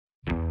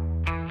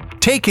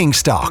Taking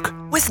Stock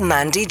with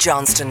Mandy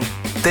Johnston.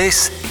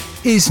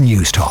 This is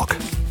News Talk.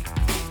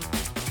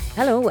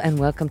 Hello and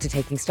welcome to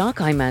Taking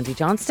Stock. I'm Mandy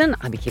Johnston.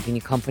 I'll be keeping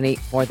you company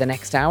for the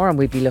next hour, and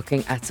we'll be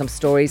looking at some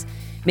stories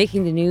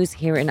making the news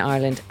here in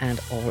Ireland and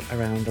all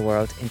around the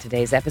world. In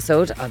today's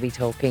episode, I'll be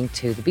talking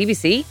to the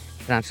BBC,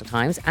 Financial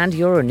Times and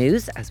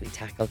Euronews as we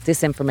tackle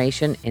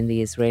disinformation in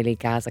the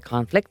Israeli-Gaza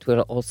conflict.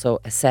 We'll also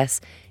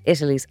assess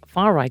Italy's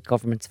far-right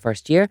government's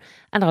first year,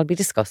 and I'll be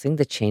discussing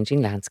the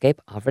changing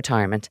landscape of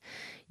retirement.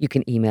 You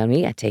can email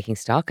me at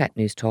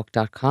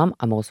takingstock@newstalk.com.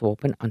 I'm also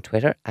open on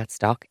Twitter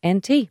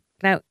 @StockNT.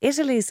 Now,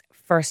 Italy's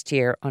first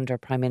year under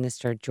Prime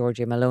Minister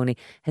Giorgia Meloni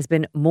has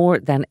been more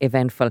than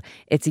eventful.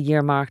 It's a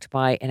year marked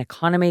by an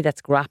economy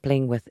that's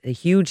grappling with a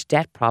huge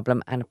debt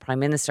problem and a Prime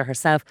Minister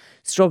herself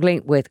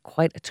struggling with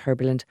quite a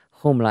turbulent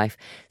home life.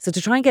 So to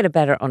try and get a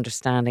better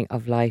understanding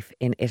of life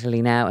in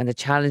Italy now and the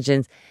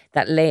challenges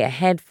that lay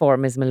ahead for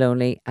Ms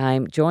Meloni,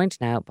 I'm joined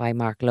now by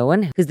Mark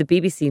Lohan, who's the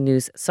BBC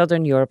News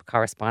Southern Europe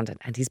correspondent,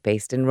 and he's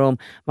based in Rome.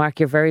 Mark,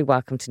 you're very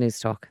welcome to News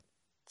Talk.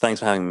 Thanks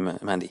for having me,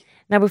 Mandy.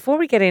 Now, before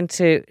we get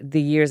into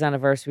the year's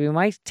anniversary, we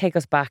might take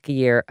us back a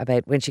year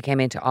about when she came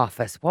into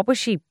office. What was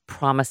she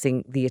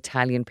promising the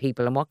Italian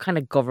people, and what kind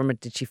of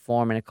government did she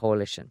form in a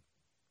coalition?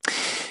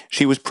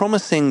 She was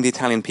promising the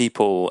Italian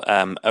people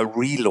a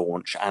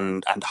relaunch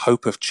and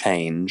hope of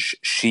change.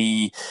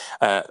 She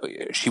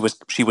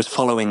was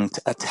following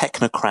a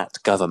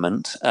technocrat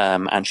government,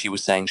 and she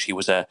was saying she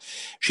was a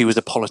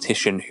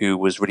politician who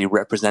was really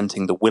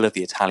representing the will of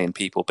the Italian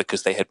people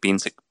because they had been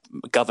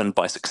governed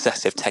by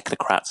successive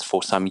technocrats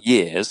for some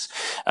years,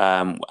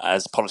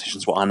 as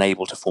politicians were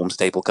unable to form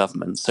stable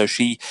governments. So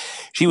she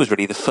was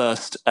really the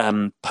first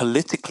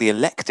politically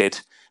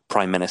elected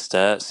Prime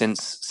Minister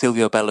since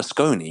Silvio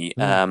Berlusconi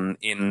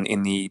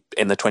in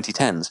the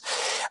 2010s.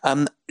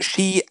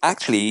 She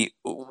actually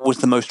was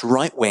the most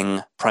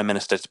right-wing Prime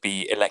Minister to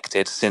be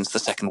elected since the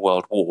Second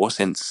World War,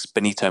 since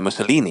Benito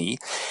Mussolini,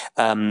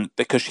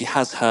 because she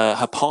has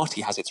her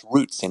party has its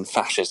roots in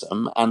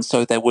fascism, and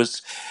so there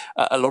was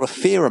a lot of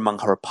fear among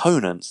her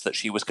opponents that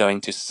she was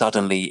going to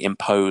suddenly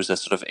impose a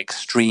sort of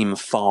extreme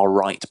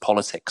far-right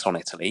politics on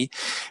Italy.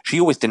 She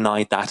always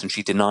denied that, and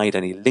she denied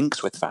any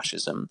links with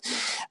fascism,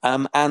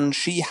 and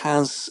she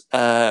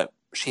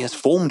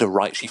formed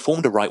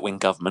a right-wing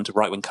government, a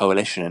right-wing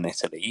coalition in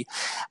Italy,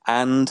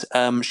 and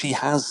she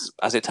has,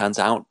 as it turns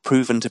out,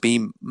 proven to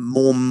be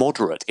more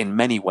moderate in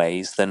many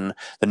ways than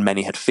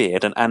many had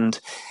feared, and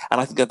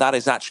I think that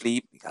is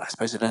actually, I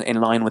suppose, in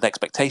line with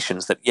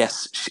expectations. That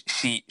yes,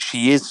 she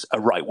is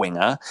a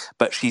right-winger,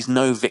 but she's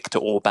no Viktor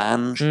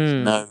Orban,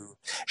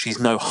 she's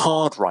no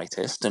hard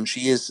rightist, and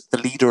she is the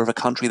leader of a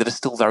country that is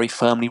still very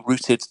firmly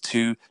rooted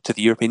to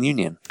the European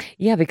Union.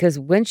 Yeah, because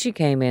when she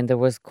came in, there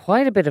was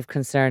quite a bit of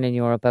concern in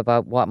Europe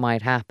about what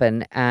might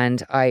happen.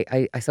 And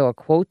I saw a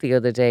quote the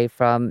other day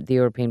from the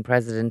European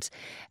president,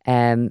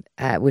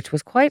 which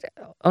was quite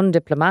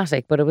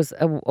undiplomatic, but it was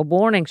a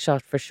warning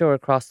shot for sure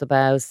across the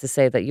bows to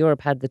say that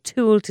Europe had the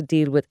tool to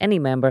deal with any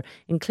member,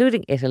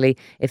 including Italy,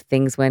 if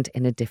things went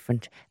in a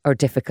different or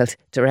difficult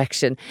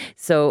direction.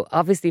 So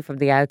obviously from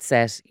the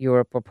outset,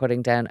 Europe were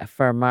putting down a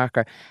firm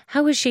marker.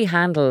 How has she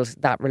handled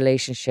that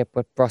relationship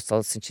with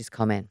Brussels since she's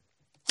come in?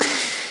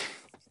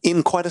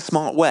 In quite a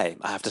smart way,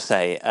 I have to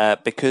say,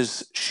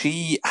 because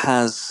she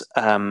has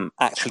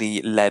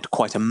actually led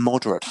quite a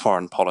moderate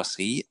foreign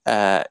policy.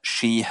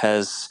 She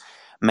has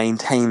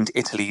maintained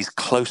Italy's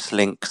close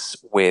links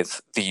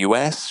with the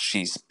US.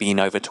 She's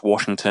been over to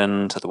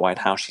Washington, to the White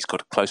House. She's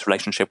got a close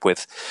relationship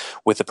with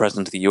the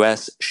president of the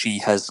US. She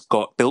has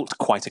built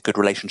quite a good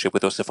relationship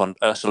with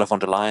Ursula von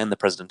der Leyen, the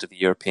president of the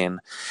European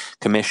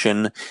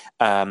Commission.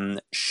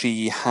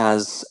 She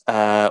has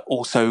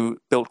also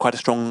built quite a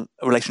strong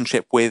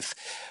relationship with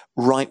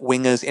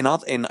right-wingers in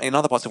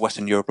other parts of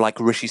Western Europe, like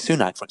Rishi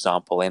Sunak, for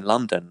example, in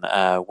London,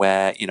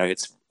 where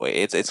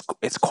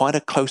it's quite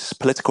a close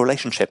political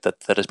relationship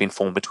that has been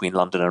formed between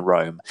London and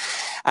Rome.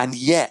 And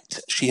yet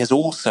she has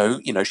also,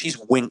 she's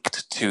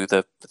winked to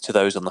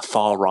those on the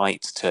far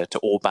right, to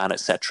Orban,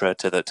 etc.,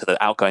 to the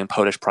outgoing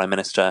Polish Prime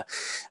Minister,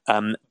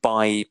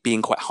 by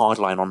being quite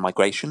hardline on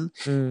migration.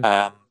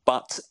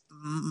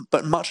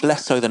 But much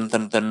less so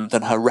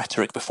than her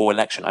rhetoric before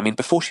election. I mean,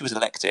 before she was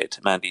elected,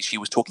 Mandy, she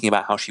was talking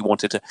about how she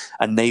wanted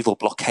a naval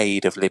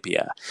blockade of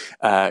Libya.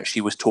 She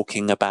was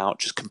talking about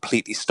just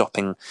completely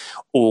stopping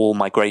all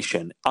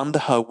migration. Under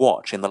her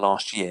watch in the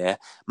last year,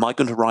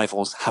 migrant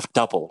arrivals have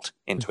doubled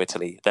into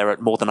Italy. They're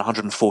at more than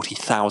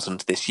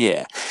 140,000 this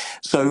year.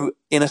 So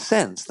in a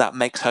sense, that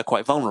makes her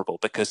quite vulnerable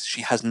because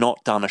she has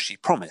not done as she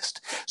promised.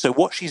 So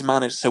what she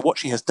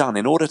has done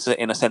in order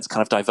to, in a sense,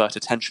 kind of divert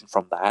attention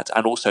from that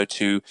and also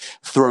to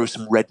throw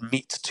some red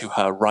meat to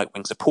her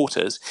right-wing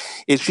supporters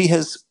is she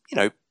has,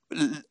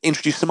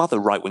 introduced some other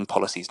right-wing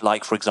policies,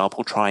 like, for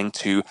example, trying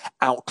to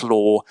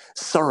outlaw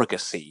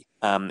surrogacy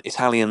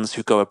Italians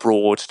who go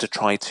abroad to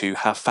try to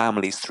have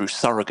families through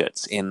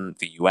surrogates in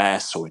the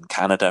US or in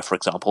Canada, for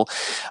example,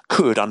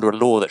 could, under a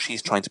law that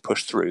she's trying to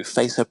push through,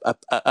 face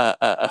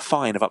a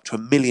fine of up to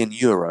 €1 million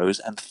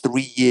and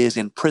 3 years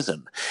in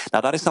prison.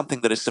 Now, that is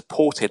something that is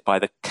supported by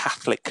the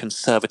Catholic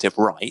conservative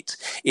right.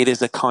 It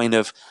is a kind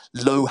of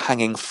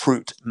low-hanging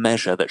fruit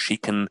measure that she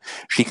can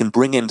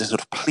bring in to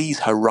sort of please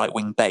her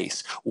right-wing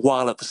base,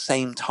 while at the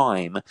same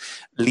time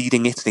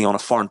leading Italy on a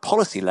foreign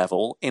policy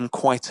level in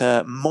quite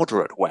a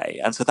moderate way.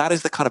 And so that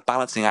is the kind of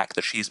balancing act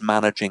that she's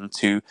managing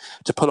to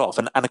pull off.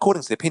 And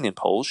according to the opinion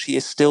polls, she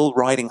is still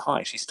riding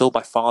high. She's still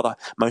by far the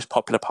most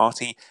popular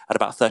party at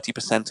about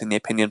 30% in the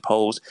opinion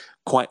polls,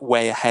 quite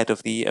way ahead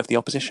of the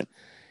opposition.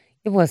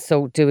 It was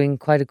so doing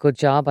quite a good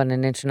job on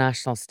an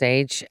international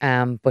stage,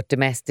 but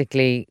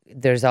domestically,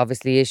 there's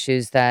obviously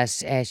issues that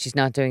she's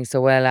not doing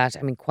so well at.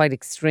 I mean, quite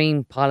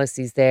extreme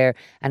policies there.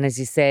 And as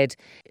you said,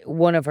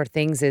 one of her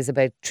things is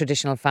about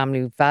traditional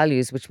family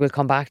values, which we'll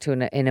come back to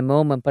in a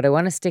moment. But I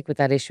want to stick with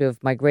that issue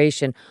of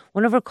migration.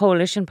 One of her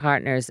coalition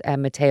partners,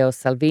 Matteo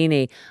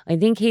Salvini, I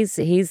think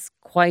he's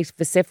quite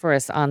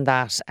vociferous on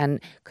that.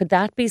 And could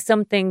that be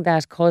something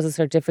that causes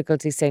her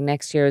difficulty, say,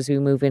 next year as we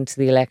move into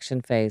the election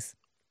phase?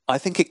 I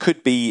think it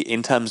could be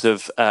in terms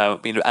of,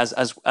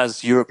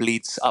 as Europe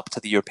leads up to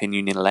the European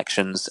Union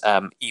elections,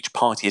 each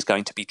party is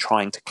going to be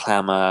trying to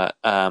clamour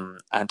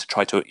and to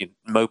try to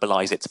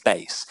mobilise its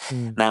base.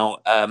 Now,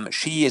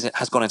 she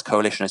has gone into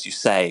coalition, as you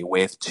say,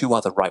 with two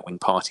other right-wing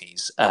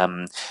parties,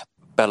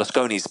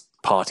 Berlusconi's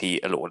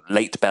party, or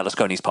late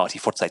Berlusconi's party,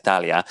 Forza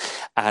Italia,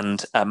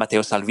 and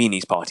Matteo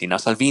Salvini's party. Now,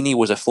 Salvini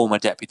was a former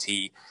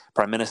deputy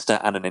prime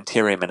minister and an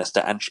interior minister,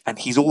 and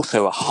he's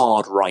also a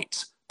hard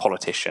right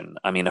politician,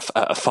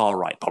 a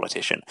far-right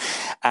politician.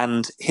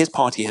 And his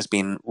party has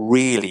been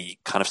really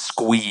kind of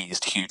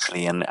squeezed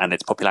hugely, and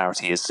its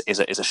popularity is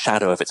a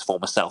shadow of its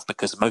former self,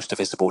 because most of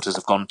his supporters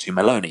have gone to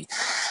Meloni.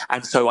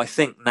 And so I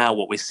think now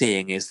what we're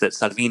seeing is that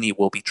Salvini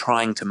will be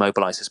trying to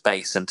mobilise his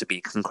base and to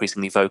be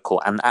increasingly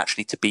vocal, and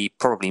actually to be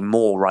probably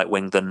more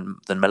right-wing than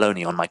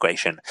Meloni on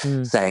migration,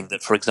 saying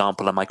that, for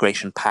example, a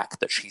migration pact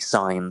that she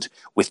signed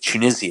with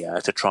Tunisia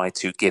to try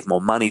to give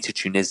more money to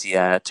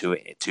Tunisia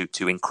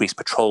to increase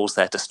patrols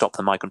there, to stop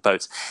the migrant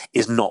boats,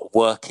 is not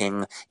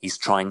working. He's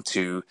trying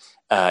to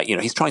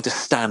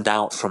stand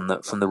out from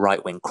the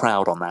right-wing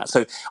crowd on that.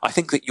 So I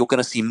think that you're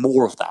going to see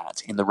more of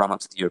that in the run-up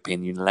to the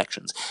European Union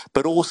elections.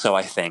 But also,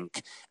 I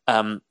think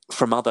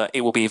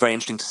it will be very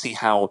interesting to see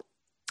how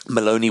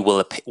Meloni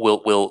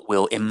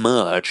will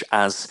emerge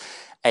as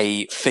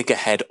a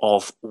figurehead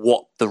of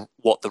what the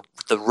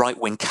right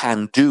wing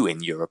can do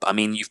in Europe. I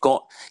mean, you've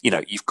got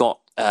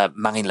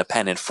Marine Le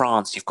Pen in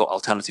France, you've got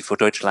Alternative for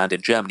Deutschland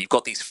in Germany, you've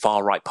got these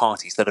far right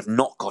parties that have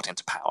not got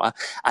into power,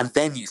 and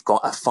then you've got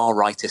a far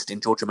rightist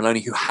in Giorgia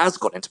Meloni who has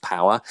got into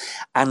power,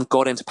 and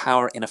got into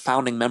power in a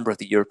founding member of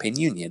the European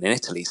Union in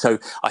Italy. So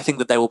I think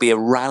that there will be a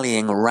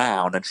rallying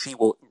around, and she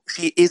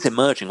is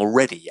emerging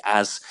already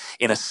as,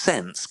 in a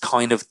sense,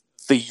 kind of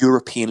the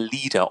European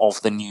leader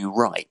of the new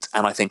right.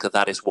 And I think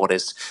that is what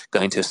is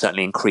going to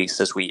certainly increase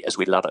as we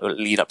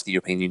lead up to the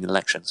European Union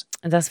elections.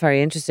 And that's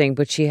very interesting.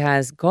 But she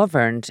has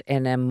governed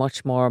in a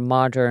much more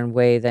modern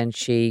way than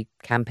she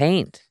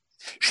campaigned.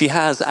 She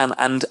has,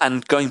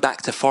 and going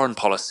back to foreign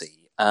policy,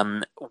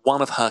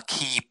 one of her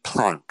key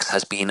planks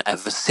has been a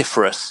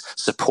vociferous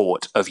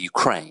support of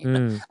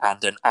Ukraine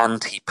and an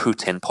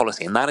anti-Putin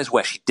policy. And that is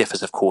where she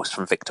differs, of course,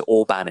 from Viktor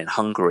Orban in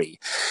Hungary.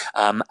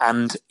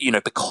 And,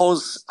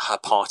 because her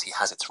party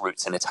has its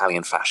roots in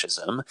Italian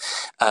fascism,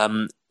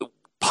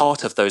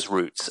 part of those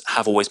roots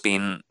has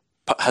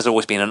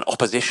always been an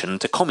opposition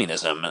to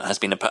communism, has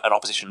been an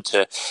opposition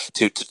to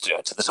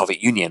the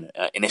Soviet Union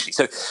initially.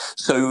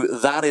 So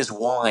that is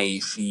why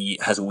she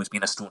has always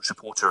been a staunch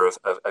supporter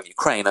of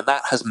Ukraine, and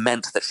that has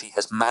meant that she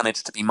has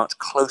managed to be much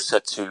closer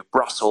to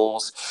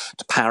Brussels,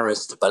 to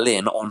Paris, to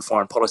Berlin on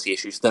foreign policy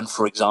issues than,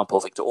 for example,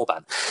 Viktor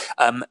Orban.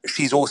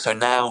 She's also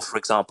now, for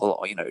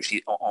example,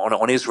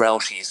 on Israel,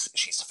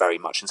 she's very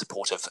much in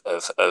support of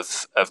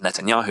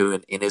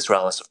Netanyahu in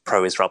Israel, a sort of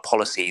pro-Israel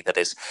policy that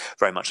is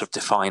very much sort of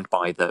defined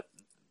by the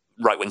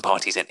right-wing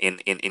parties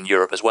in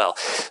Europe as well.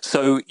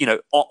 So,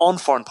 on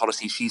foreign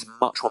policy, she's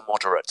much more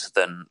moderate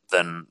than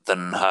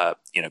her,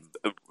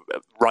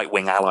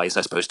 right-wing allies,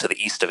 I suppose, to the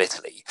east of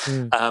Italy.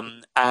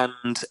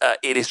 And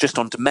it is just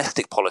on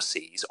domestic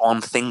policies,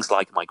 on things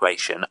like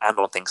migration and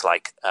on things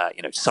like,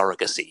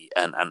 surrogacy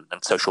and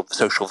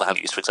social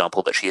values, for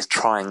example, that she is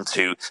trying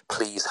to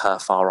please her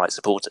far-right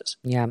supporters.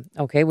 Yeah,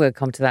 okay, we'll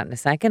come to that in a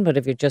second. But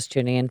if you're just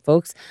tuning in,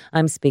 folks,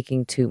 I'm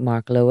speaking to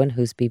Mark Lowen,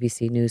 who's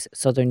BBC News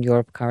Southern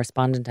Europe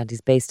correspondent, and he's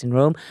based in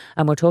Rome.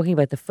 And we're talking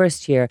about the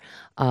first year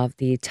of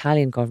the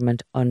Italian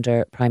government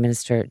under Prime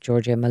Minister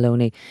Giorgia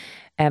Meloni.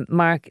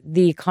 Mark,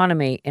 the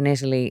economy in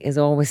Italy is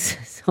always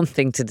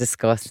something to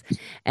discuss.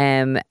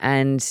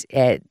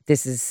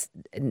 This is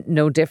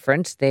no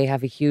different. They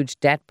have a huge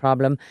debt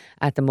problem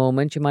at the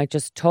moment. You might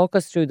just talk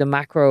us through the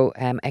macro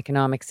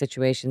economic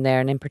situation there.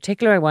 And in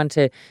particular, I want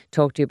to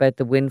talk to you about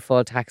the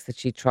windfall tax that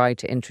she tried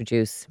to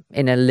introduce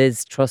in a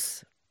Liz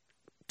Truss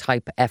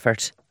type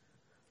effort.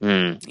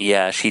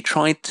 Yeah, she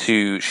tried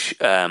to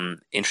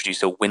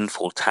introduce a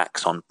windfall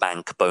tax on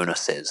bank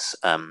bonuses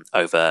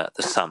over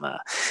the summer,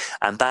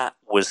 and that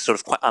was sort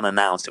of quite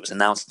unannounced. It was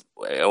announced,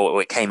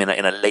 or it came in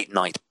a late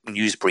night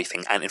news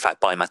briefing, and in fact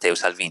by Matteo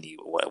Salvini,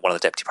 one of the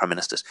deputy prime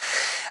ministers,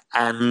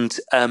 and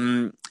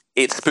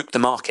it spooked the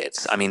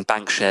markets. I mean,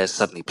 bank shares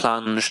suddenly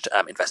plunged,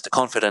 investor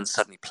confidence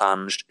suddenly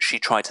plunged. She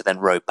tried to then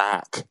row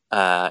back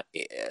in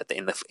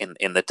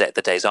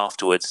the days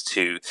afterwards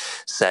to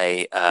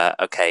say,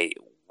 okay,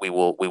 we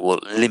will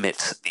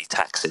limit the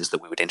taxes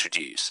that we would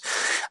introduce.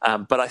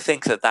 But I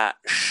think that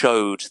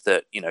showed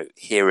that,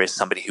 here is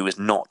somebody who is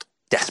not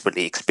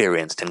desperately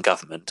experienced in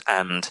government,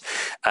 and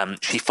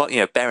she fought.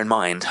 Bear in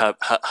mind,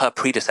 her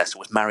predecessor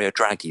was Mario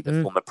Draghi,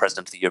 the former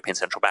president of the European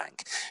Central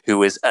Bank,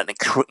 who is an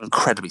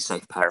incredibly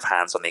safe pair of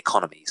hands on the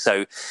economy.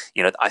 So,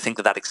 I think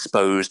that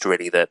exposed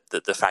really the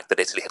fact that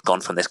Italy had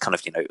gone from this kind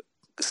of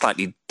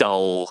slightly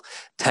dull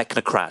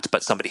technocrat,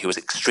 but somebody who was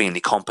extremely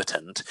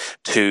competent,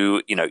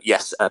 to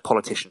yes, a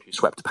politician who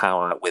swept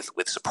power with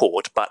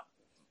support, but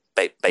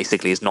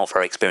basically is not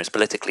very experienced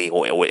politically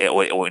or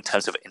in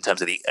terms of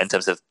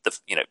the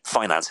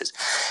finances.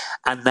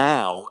 And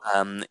now,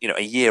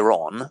 a year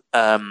on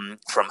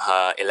from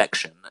her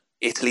election,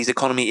 Italy's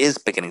economy is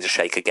beginning to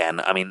shake again.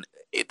 I mean,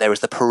 there is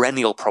the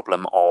perennial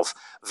problem of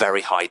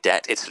very high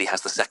debt. Italy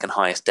has the second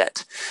highest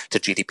debt to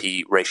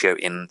GDP ratio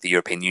in the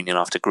European Union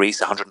after Greece,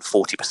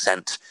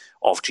 140%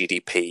 of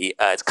GDP.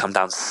 It's come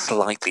down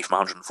slightly from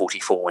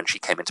 144 when she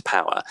came into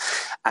power.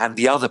 And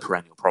the other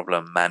perennial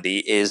problem,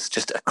 Mandy, is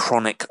just a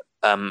chronic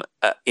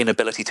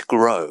inability to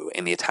grow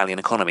in the Italian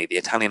economy. The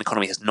Italian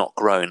economy has not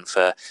grown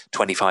for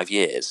 25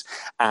 years,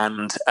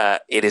 and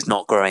it is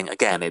not growing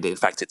again. In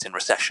fact, it's in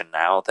recession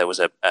now. There was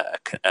a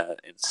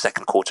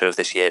second quarter of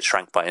this year, it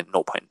shrank by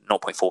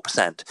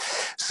 0.4%.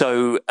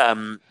 So,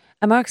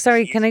 Mark,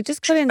 sorry, can I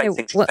just cut in there?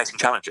 She's facing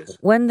challenges.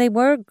 When they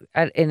were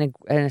in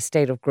a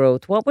state of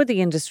growth, what were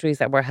the industries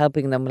that were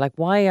helping them? Like,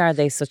 why are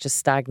they such a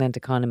stagnant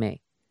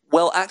economy?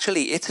 Well,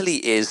 actually, Italy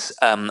is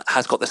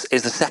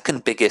the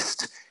second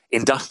biggest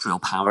industrial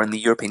power in the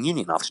European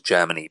Union after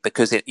Germany,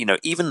 because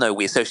even though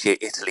we associate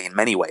Italy in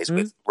many ways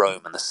with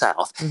Rome and the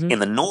south, in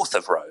the north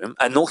of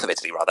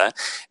Italy rather,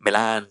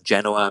 Milan,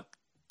 Genoa,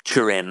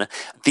 Turin,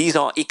 these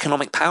are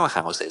economic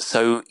powerhouses.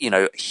 So,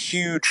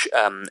 huge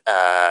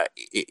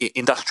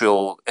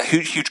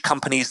huge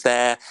companies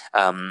there.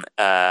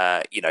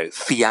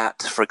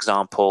 Fiat, for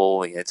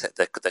example,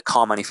 the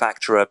car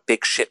manufacturer,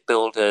 big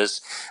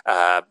shipbuilders,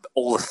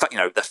 all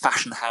the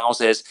fashion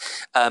houses.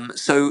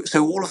 So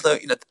all of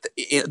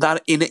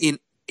that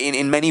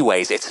in many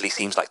ways, Italy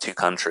seems like two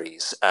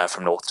countries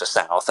from north to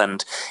south,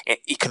 and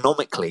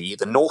economically,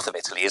 the north of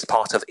Italy has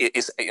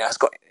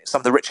got some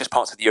of the richest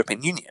parts of the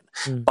European Union,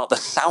 but the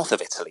south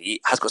of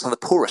Italy has got some of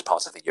the poorest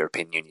parts of the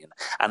European Union,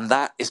 and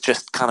that is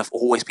just kind of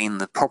always been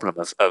the problem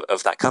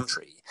of that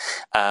country,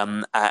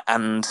 and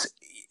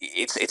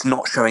it's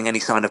not showing any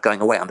sign of going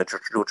away under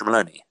Giorgia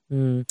Meloni.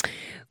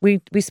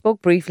 We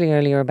spoke briefly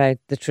earlier about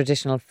the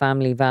traditional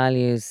family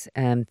values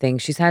thing.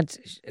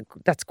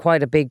 That's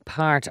quite a big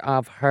part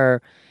of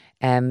her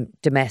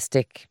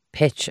domestic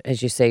pitch,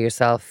 as you say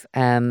yourself.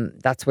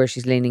 That's where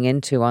she's leaning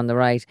into on the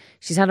right.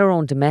 She's had her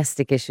own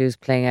domestic issues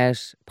playing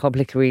out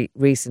publicly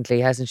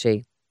recently, hasn't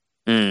she?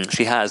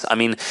 She has. I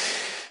mean,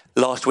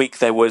 last week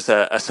there was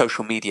a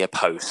social media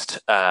post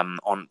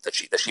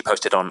that she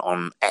posted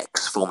on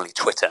X, formerly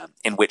Twitter,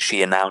 in which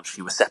she announced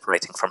she was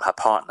separating from her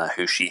partner,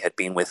 who she had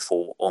been with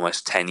for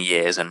almost 10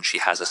 years, and she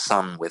has a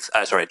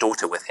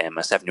daughter with him,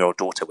 a 7-year-old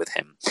daughter with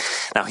him.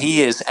 Now,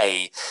 he is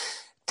a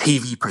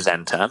TV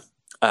presenter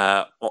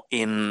on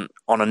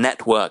a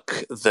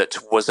network that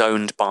was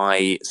owned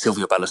by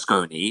Silvio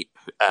Berlusconi,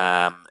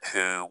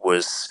 who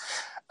was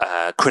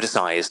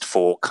criticised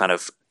for kind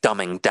of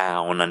dumbing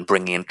down and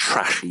bringing in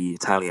trashy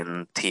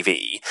Italian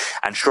TV.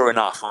 And sure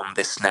enough, on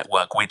this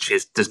network, which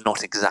does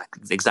not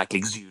exactly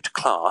exude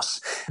class,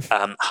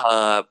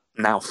 her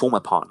now former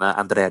partner,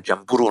 Andrea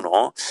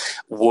Giambruno,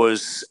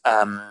 was...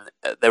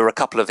 there were a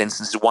couple of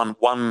instances.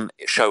 One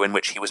show in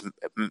which he was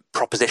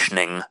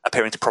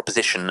appearing to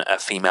proposition a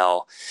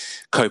female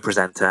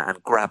co-presenter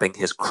and grabbing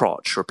his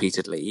crotch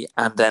repeatedly.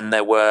 And then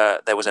there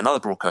was another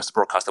broadcast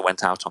that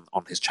went out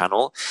on his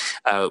channel,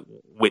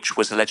 which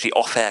was allegedly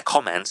off-air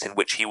comments in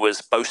which he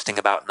was boasting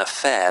about an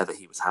affair that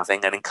he was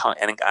having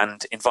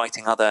and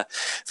inviting other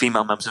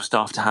female members of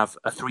staff to have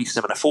a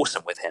threesome and a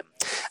foursome with him.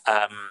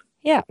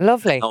 Yeah,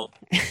 lovely.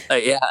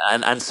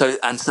 And so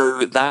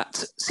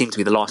that seemed to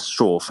be the last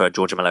straw for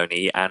Giorgia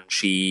Meloni, and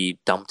she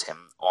dumped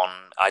him on.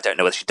 I don't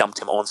know whether she dumped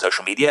him on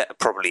social media.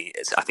 Probably,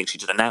 I think she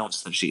just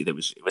announced that it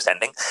was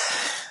ending.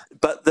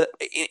 But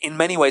in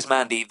many ways,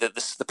 Mandy,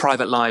 the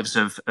private lives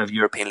of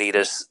European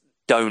leaders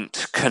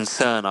don't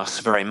concern us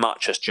very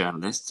much as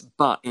journalists,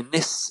 but in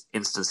this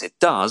instance it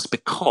does,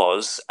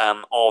 because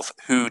of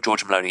who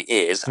Giorgia Meloni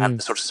is and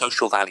the sort of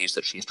social values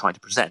that she is trying to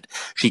present.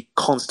 She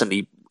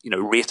constantly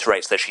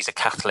reiterates that she's a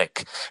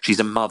Catholic, she's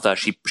a mother.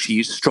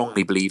 She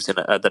strongly believes in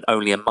that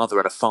only a mother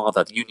and a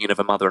father, the union of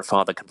a mother and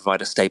father, can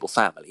provide a stable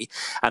family.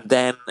 And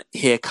then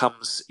here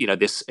comes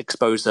this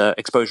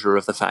exposure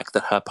of the fact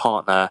that her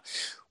partner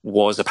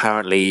was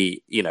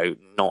apparently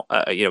not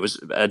was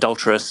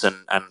adulterous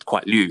and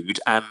quite lewd,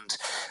 and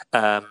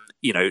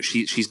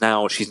she's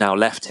now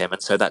left him,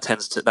 and so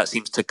that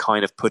seems to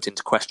kind of put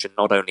into question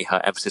not only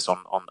her emphasis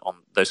on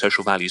those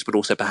social values, but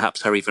also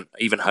perhaps her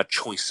even her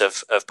choice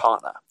of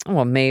partner.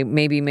 Well,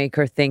 maybe make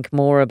her think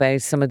more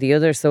about some of the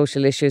other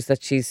social issues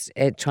that she's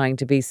trying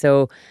to be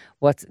so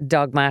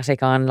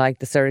dogmatic on, like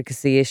the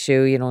surrogacy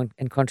issue,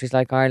 in countries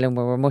like Ireland,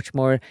 where we're much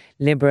more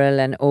liberal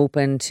and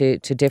open to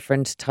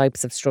different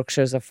types of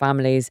structures of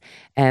families.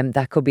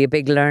 That could be a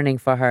big learning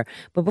for her.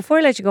 But before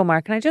I let you go,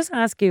 Mark, can I just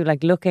ask you,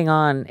 looking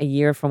on a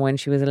year from when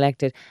she was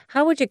elected,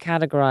 how would you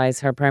categorise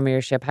her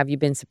premiership? Have you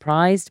been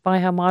surprised by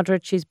how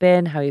moderate she's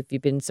been? How have you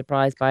been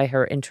surprised by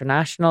her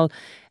international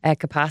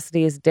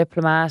capacity as a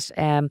diplomat?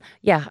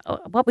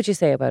 What would you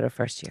say about her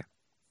first year?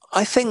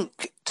 I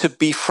think, to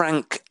be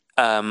frank,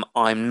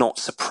 I'm not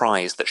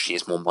surprised that she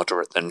is more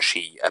moderate than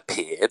she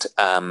appeared.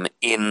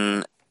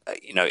 In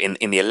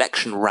the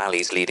election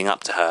rallies leading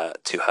up to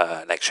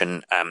her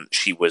election,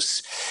 she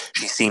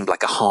seemed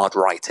like a hard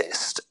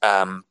rightist.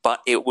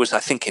 But it was, I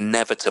think,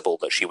 inevitable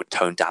that she would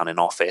tone down in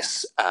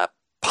office,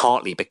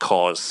 partly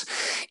because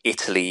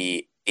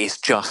Italy is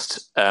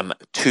just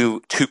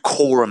too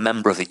core a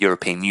member of the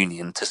European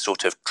Union to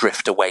sort of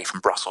drift away from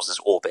Brussels'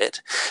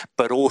 orbit,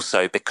 but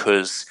also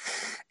because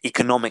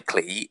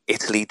economically,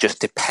 Italy just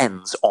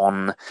depends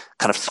on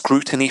kind of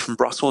scrutiny from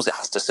Brussels. It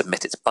has to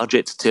submit its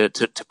budget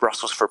to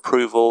Brussels for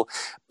approval,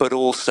 but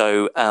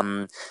also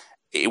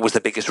it was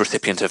the biggest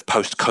recipient of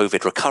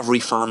post-COVID recovery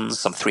funds,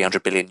 some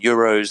 300 billion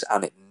euros,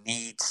 and it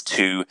needs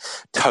to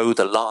toe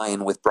the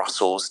line with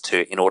Brussels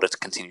in order to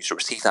continue to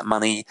receive that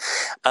money.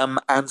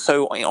 And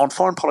so on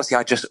foreign policy,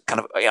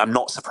 I'm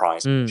not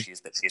surprised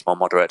that she's more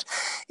moderate.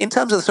 In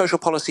terms of the social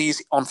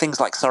policies on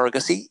things like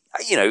surrogacy,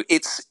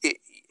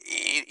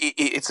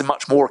 it's a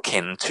much more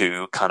akin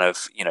to kind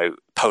of,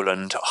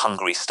 Poland,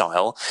 Hungary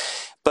style.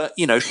 But,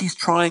 she's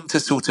trying to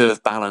sort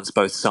of balance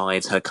both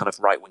sides, her kind of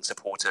right-wing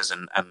supporters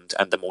and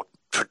the more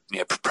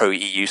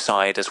pro-EU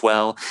side as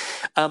well.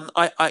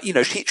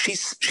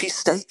 She's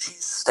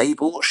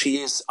stable. She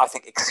is, I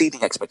think,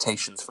 exceeding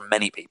expectations from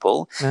many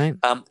people. Right.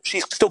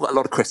 She's still got a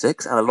lot of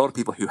critics and a lot of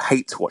people who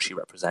hate what she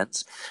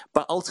represents.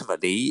 But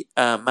ultimately,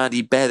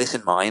 Mandy, bear this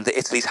in mind, that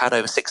Italy's had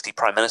over 60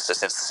 prime ministers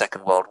since the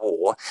Second World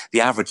War.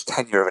 The average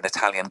tenure of an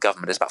Italian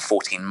government is about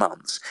 14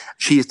 months.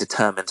 She is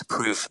determined to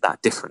prove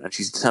that different, and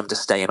she's determined to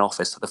stay in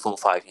office for the full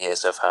 5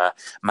 years of her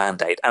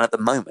mandate. And at the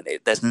moment,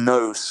 there's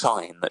no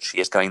sign that she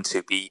is going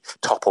to be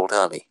toppled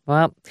early.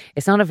 Well,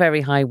 it's not a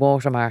very high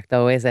watermark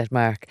though, is it,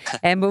 Mark?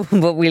 But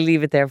we'll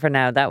leave it there for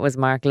now. That was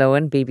Mark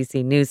Lowen,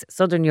 BBC News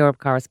Southern Europe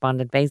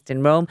correspondent based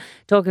in Rome,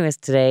 talking to us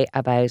today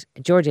about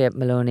Giorgia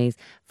Meloni's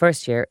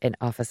first year in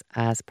office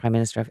as Prime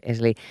Minister of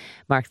Italy.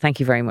 Mark, thank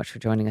you very much for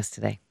joining us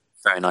today.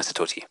 Very nice to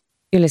talk to you.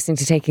 You're listening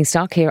to Taking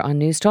Stock here on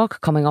News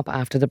Talk. Coming up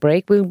after the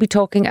break, we'll be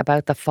talking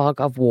about the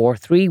fog of war.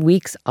 3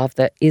 weeks of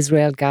the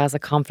Israel-Gaza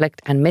conflict,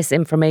 and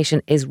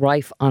misinformation is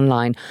rife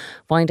online.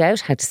 Find out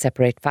how to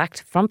separate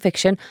fact from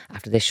fiction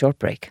after this short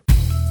break.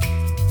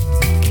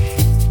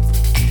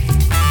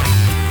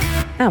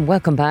 And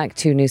welcome back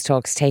to News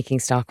Talk's Taking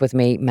Stock with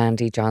me,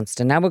 Mandy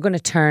Johnston. Now we're going to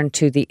turn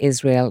to the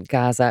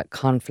Israel-Gaza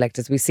conflict,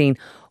 as we've seen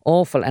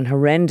awful and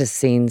horrendous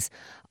scenes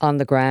on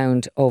the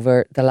ground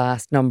over the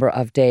last number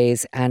of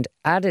days. And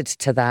added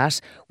to that,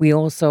 we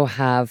also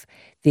have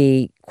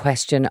the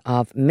question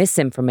of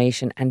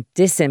misinformation and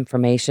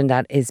disinformation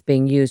that is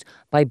being used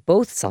by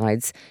both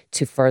sides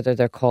to further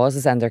their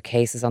causes and their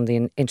cases on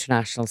the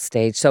international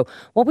stage. So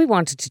what we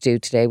wanted to do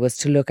today was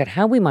to look at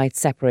how we might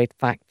separate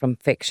fact from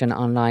fiction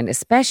online,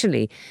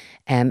 especially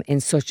in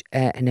such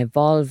an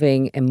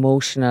evolving,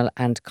 emotional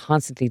and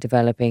constantly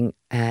developing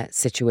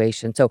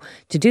situation. So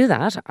to do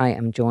that, I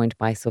am joined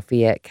by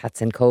Sofia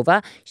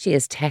Katsenkova. She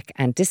is tech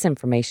and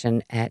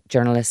disinformation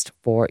journalist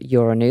for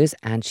Euronews,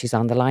 and she's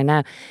on the line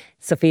now.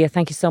 Sofia,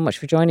 thank you so much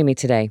for joining me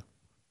today.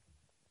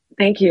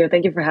 Thank you.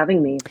 Thank you for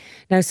having me.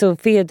 Now,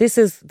 Sofia, this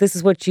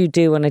is what you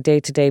do on a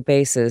day-to-day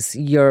basis.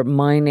 You're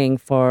mining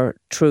for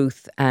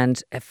truth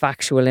and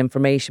factual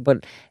information.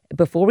 But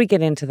before we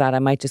get into that, I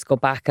might just go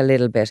back a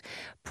little bit.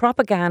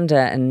 Propaganda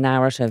and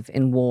narrative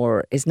in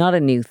war is not a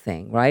new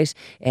thing, right?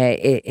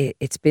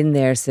 It's been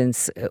there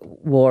since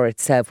war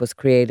itself was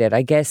created.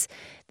 I guess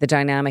the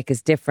dynamic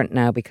is different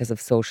now because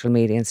of social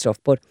media and stuff.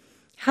 But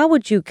how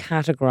would you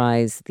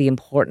categorise the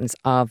importance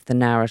of the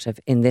narrative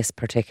in this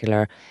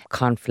particular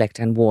conflict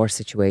and war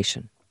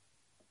situation?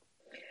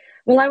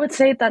 Well, I would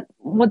say that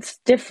what's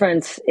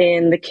different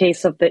in the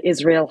case of the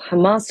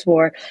Israel-Hamas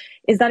war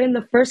is that in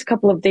the first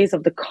couple of days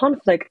of the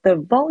conflict, the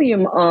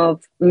volume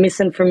of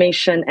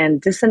misinformation and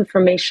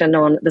disinformation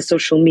on the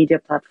social media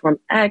platform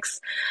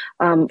X,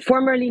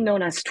 formerly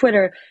known as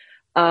Twitter,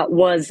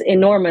 was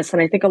enormous.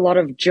 And I think a lot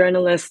of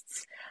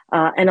journalists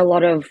and a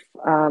lot of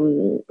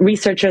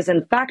researchers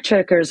and fact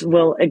checkers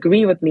will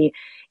agree with me,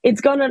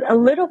 it's gotten a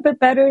little bit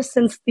better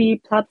since the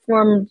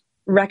platform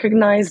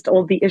recognized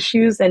all the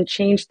issues and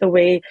changed the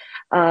way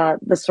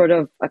the sort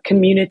of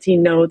community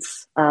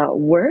notes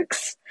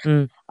works.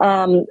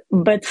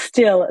 But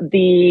still,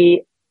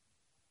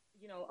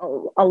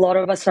 a lot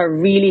of us are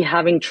really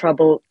having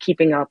trouble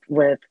keeping up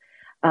with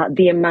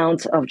the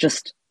amount of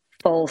just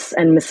false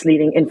and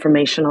misleading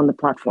information on the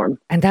platform.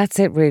 And that's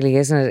it really,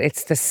 isn't it?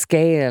 It's the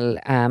scale.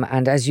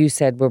 And as you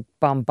said, we're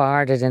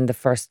bombarded in the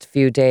first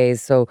few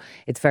days. So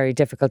it's very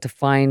difficult to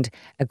find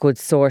a good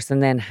source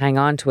and then hang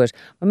on to it.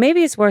 But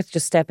maybe it's worth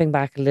just stepping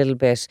back a little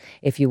bit,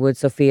 if you would,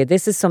 Sophia.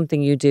 This is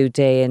something you do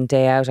day in,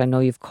 day out. I know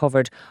you've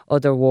covered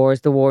other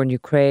wars, the war in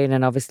Ukraine,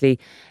 and obviously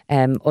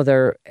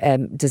other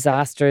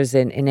disasters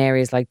in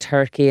areas like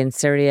Turkey and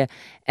Syria.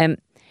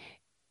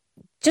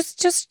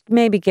 Just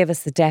maybe give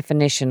us the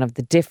definition of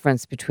the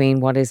difference between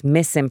what is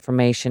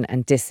misinformation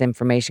and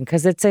disinformation,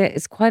 because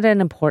it's quite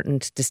an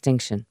important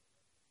distinction.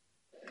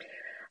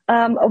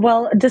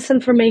 Well,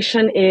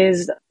 disinformation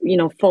is,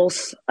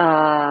 false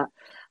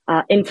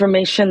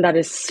information that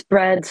is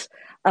spread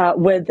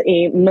with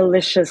a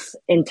malicious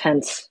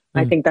intent.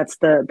 I think that's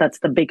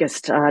the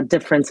biggest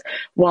difference.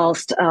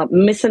 Whilst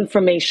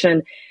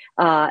misinformation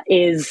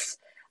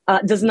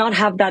does not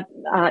have that,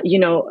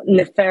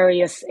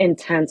 nefarious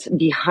intent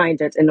behind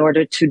it in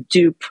order to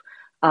dupe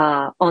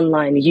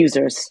online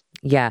users.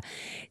 Yeah.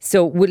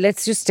 So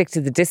let's just stick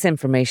to the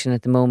disinformation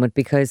at the moment,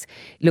 because,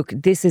 look,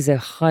 this is a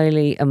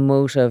highly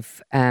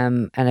emotive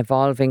and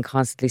evolving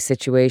constantly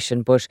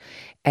situation, but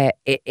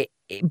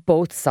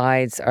both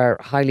sides are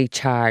highly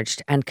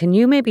charged. And can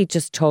you maybe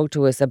just talk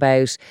to us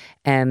about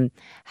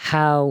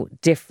how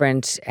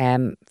different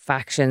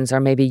factions are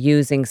maybe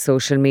using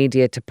social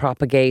media to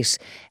propagate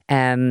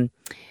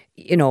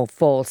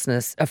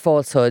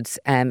falsehoods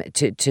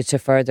to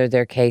further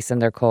their case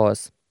and their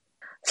cause?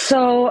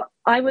 So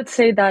I would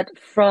say that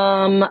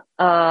from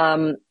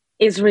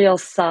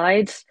Israel's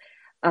side,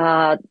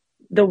 the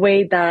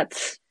way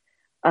that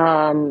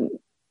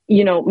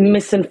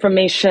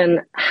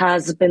misinformation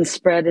has been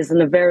spread is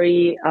in a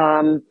very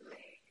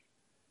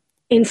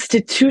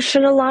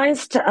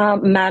institutionalized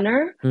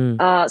manner.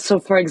 So,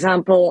 for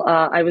example,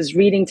 I was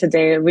reading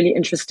today a really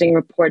interesting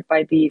report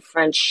by the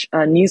French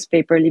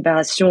newspaper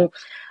Libération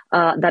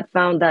that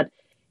found that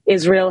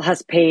Israel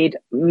has paid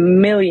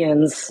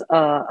millions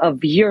of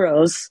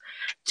euros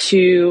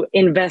to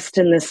invest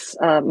in this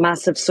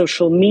massive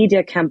social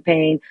media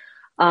campaign,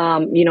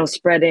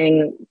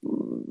 spreading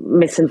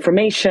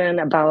misinformation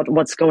about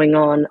what's going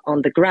on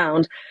the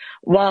ground.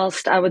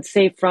 Whilst I would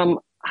say from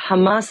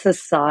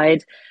Hamas's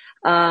side,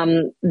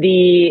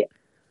 the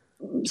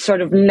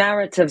sort of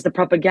narratives, the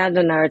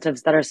propaganda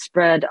narratives that are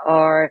spread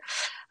are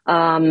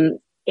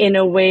in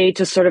a way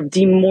to sort of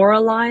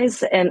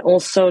demoralize and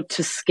also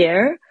to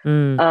scare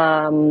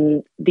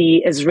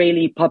the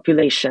Israeli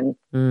population.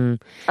 And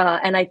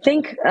I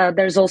think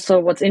there's also,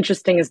 what's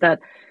interesting is that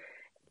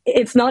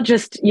it's not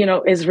just,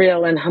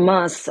 Israel and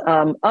Hamas.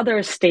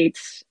 Other state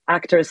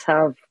actors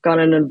have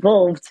gotten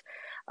involved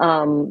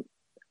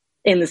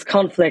in this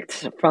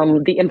conflict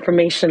from the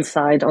information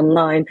side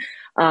online.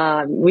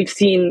 We've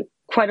seen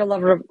quite a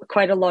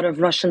lot of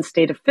Russian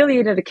state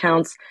affiliated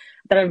accounts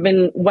that have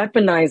been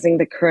weaponizing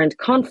the current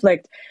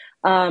conflict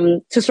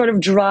to sort of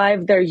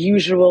drive their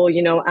usual,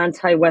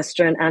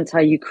 anti-Western,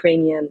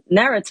 anti-Ukrainian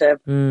narrative.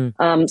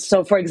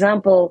 So, for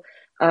example,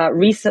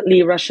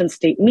 recently Russian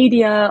state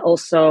media,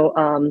 also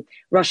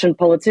Russian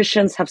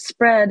politicians have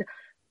spread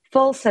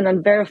false and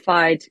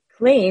unverified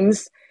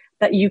claims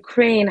that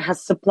Ukraine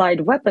has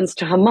supplied weapons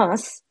to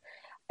Hamas,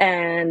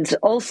 and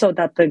also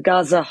that the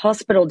Gaza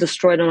hospital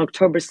destroyed on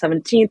October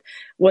 17th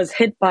was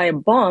hit by a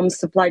bomb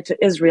supplied to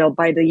Israel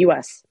by the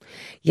US.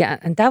 Yeah,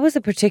 and that was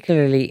a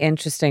particularly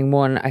interesting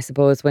one, I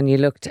suppose, when you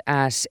looked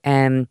at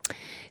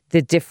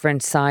the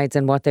different sides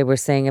and what they were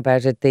saying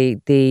about it.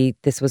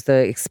 This was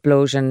the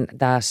explosion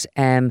that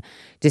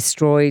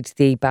destroyed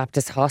the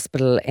Baptist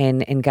hospital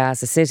in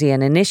Gaza City,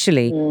 and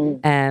initially,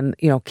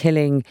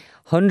 killing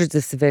hundreds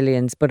of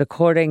civilians. But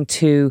according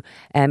to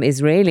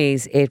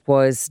Israelis, it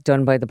was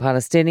done by the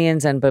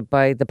Palestinians, and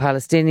by the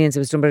Palestinians, it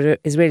was done by the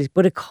Israelis.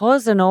 But it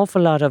caused an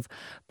awful lot of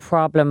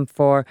problem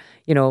for,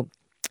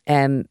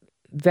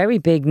 very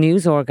big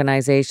news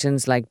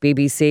organisations like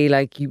BBC,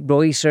 like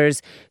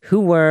Reuters,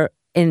 who were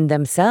in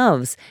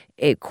themselves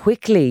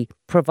quickly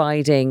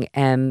providing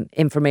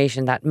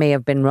information that may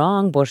have been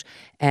wrong, but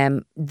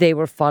they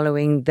were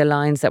following the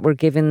lines that were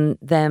given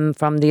them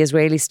from the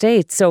Israeli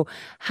state. So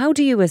how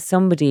do you, as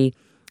somebody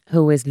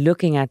who is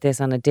looking at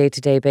this on a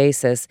day-to-day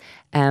basis,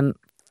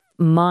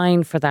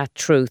 mine for that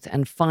truth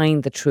and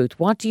find the truth?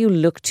 What do you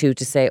look to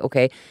say,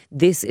 okay,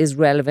 this is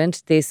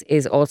relevant, this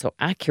is also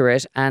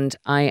accurate, and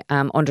I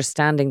am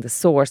understanding the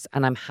source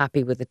and I'm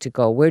happy with it to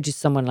go? Where does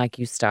someone like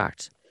you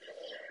start?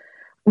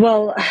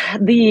 Well,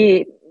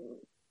 the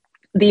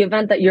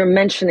event that you're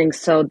mentioning,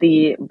 so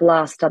the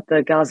blast at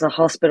the Gaza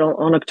hospital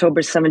on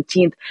October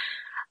 17th,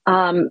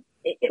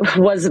 it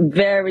was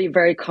very,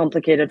 very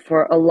complicated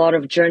for a lot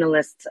of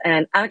journalists.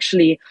 And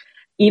actually,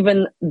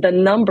 even the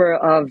number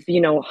of,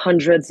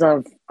 hundreds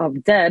of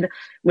dead,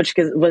 which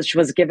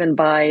was given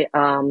by,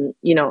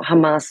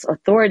 Hamas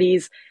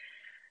authorities,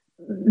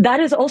 that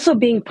is also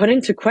being put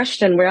into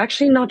question. We're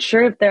actually not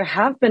sure if there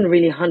have been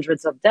really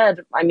hundreds of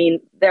dead. I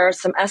mean, there are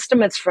some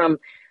estimates from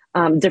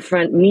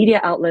different media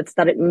outlets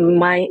that it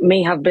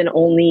may have been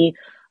only,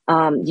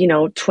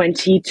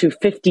 20 to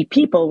 50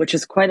 people, which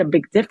is quite a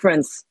big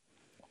difference.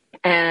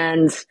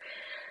 And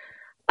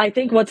I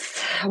think what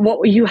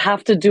you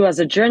have to do as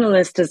a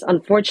journalist is,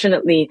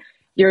 unfortunately,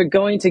 you're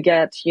going to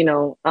get,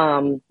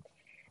 the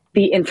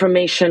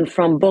information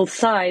from both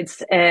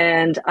sides.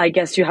 And I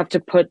guess you have to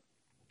put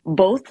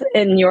both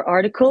in your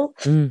article.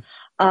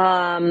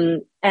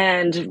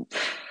 And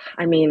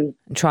I mean,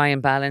 try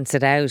and balance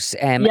it out.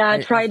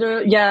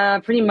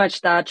 Pretty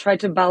much that. Try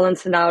to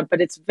balance it out,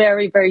 but it's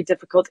very, very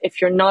difficult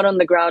if you're not on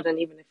the ground. And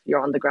even if you're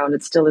on the ground,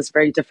 it still is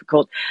very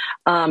difficult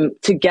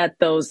to get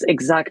those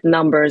exact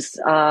numbers.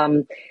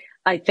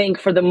 I think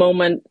for the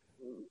moment,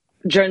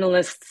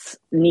 journalists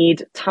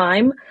need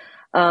time.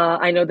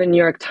 I know the New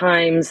York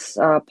Times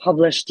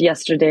published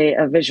yesterday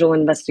a visual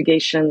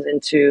investigation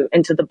into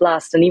the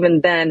blast, and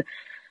even then,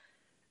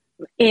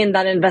 in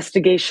that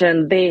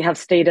investigation, they have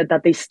stated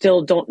that they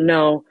still don't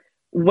know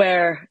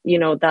where,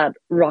 that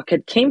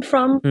rocket came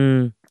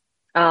from,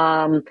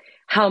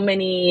 how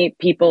many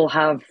people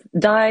have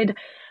died.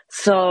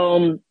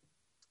 So,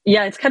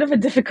 yeah, it's kind of a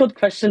difficult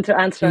question to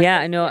answer.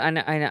 Yeah, I know, and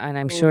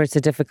I'm sure it's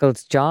a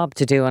difficult job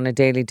to do on a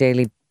daily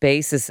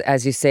basis.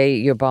 As you say,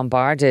 you're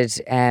bombarded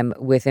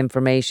with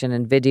information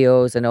and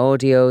videos and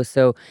audio,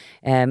 so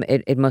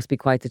it must be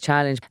quite the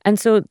challenge. And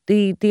so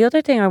the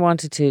other thing I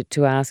wanted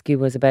to ask you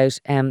was about,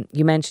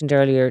 you mentioned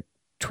earlier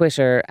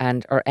Twitter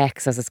or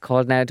X as it's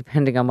called now,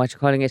 depending on what you're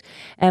calling it.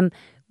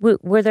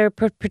 Were there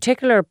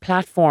particular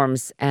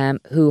platforms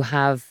who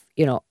have,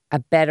 a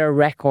better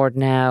record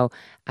now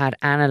at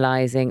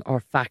analysing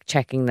or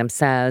fact-checking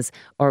themselves?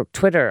 Or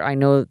Twitter, I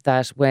know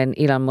that when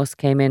Elon Musk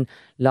came in,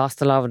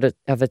 lost a lot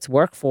of its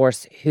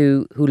workforce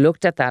who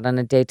looked at that on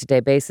a day-to-day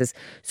basis.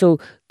 So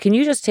can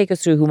you just take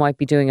us through who might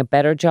be doing a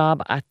better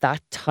job at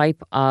that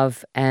type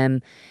of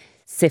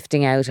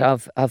sifting out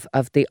of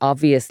the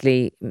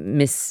obviously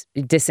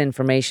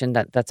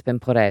disinformation that's been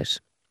put out?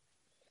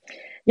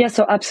 Yeah,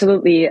 so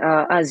absolutely.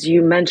 As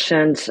you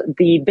mentioned,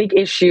 the big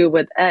issue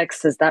with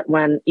X is that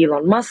when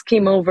Elon Musk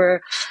came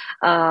over,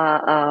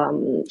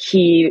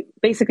 he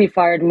basically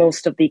fired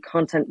most of the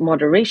content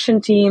moderation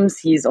teams.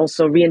 He's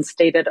also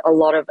reinstated a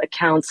lot of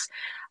accounts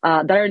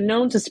that are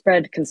known to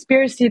spread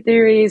conspiracy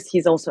theories.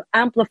 He's also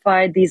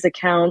amplified these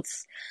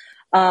accounts.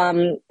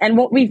 And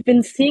what we've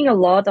been seeing a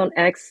lot on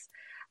X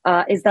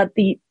is that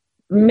the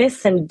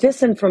mis and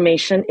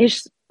disinformation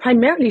is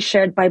primarily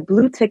shared by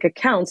blue tick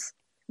accounts,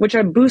 which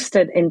are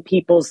boosted in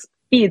people's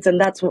feeds, and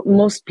that's what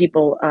most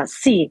people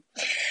see.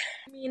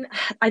 I mean,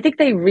 I think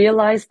they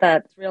realized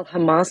that real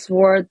Hamas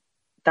war,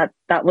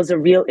 that was a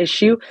real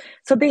issue.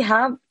 So they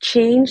have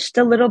changed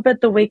a little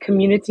bit the way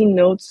community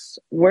notes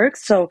work.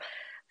 So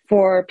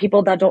for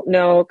people that don't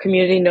know,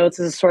 community notes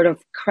is a sort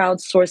of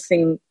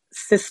crowdsourcing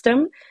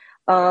system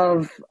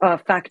of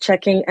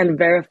fact-checking and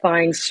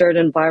verifying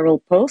certain viral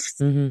posts.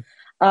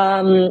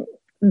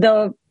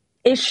 The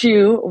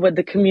issue with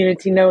the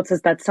community notes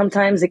is that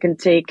sometimes it can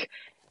take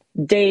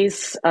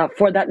days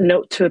for that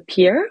note to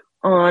appear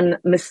on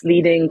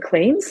misleading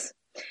claims.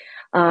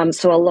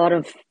 So a lot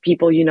of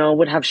people,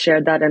 would have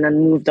shared that and then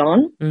moved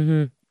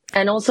on.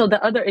 And also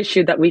the other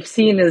issue that we've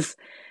seen is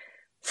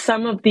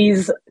some of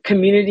these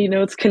community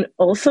notes can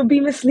also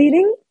be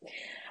misleading.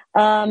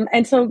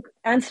 And so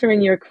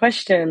answering your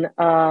question,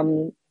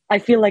 I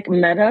feel like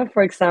Meta,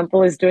 for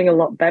example, is doing a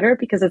lot better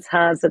because it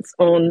has its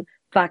own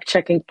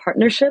fact-checking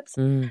partnerships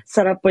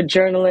set up with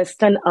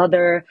journalists and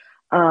other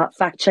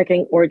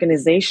fact-checking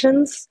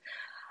organizations.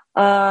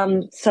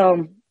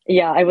 So,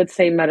 yeah, I would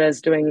say Meta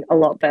is doing a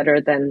lot better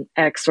than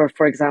X or,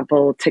 for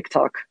example,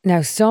 TikTok.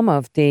 Now, some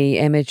of the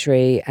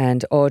imagery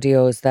and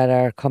audios that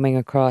are coming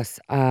across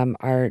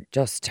are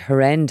just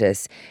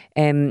horrendous.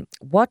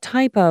 What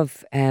type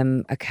of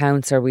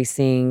accounts are we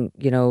seeing,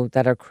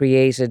 that are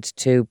created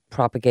to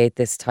propagate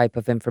this type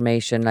of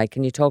information? Like,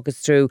 can you talk us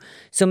through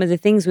some of the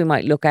things we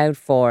might look out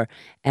for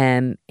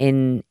in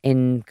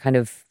kind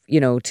of,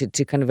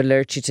 to kind of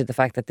alert you to the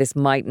fact that this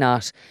might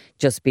not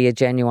just be a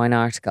genuine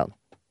article?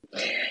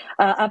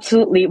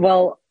 Absolutely.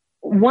 Well,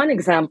 one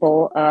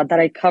example that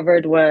I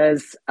covered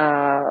was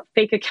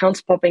fake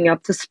accounts popping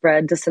up to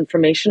spread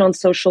disinformation on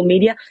social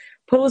media,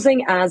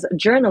 posing as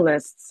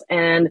journalists.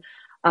 And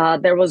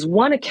there was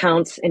one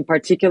account in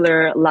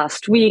particular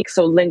last week,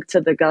 so linked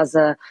to the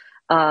Gaza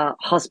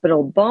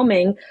hospital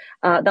bombing,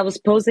 that was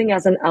posing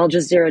as an Al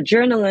Jazeera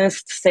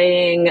journalist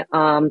saying,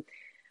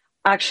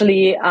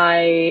 actually,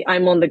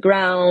 I'm on the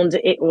ground.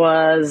 It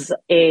was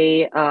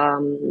a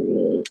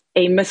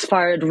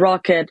misfired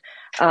rocket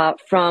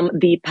from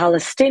the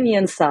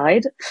Palestinian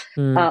side.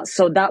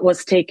 So that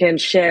was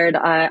shared.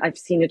 I've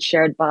seen it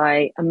shared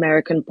by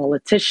American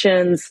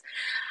politicians.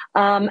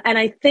 And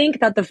I think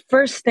that the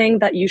first thing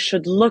that you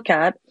should look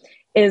at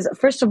is,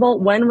 first of all,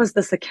 when was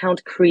this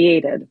account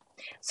created?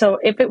 So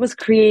if it was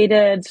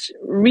created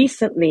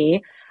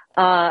recently,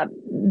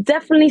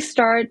 definitely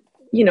start,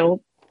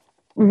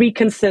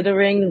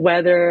 reconsidering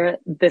whether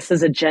this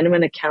is a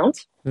genuine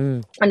account.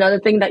 Another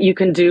thing that you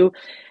can do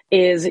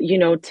is,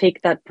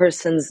 take that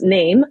person's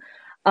name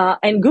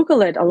and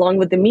Google it along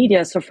with the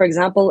media. So, for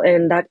example,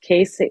 in that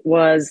case, it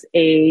was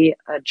a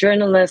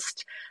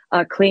journalist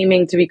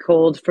claiming to be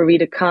called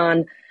Farida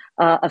Khan,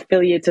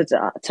 affiliated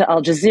to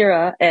Al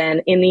Jazeera.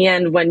 And in the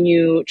end, when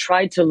you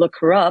tried to look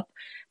her up,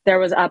 there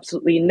was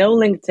absolutely no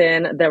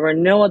LinkedIn. There were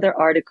no other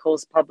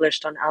articles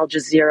published on Al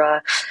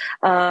Jazeera.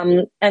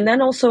 And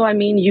then also,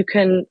 you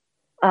can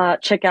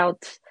check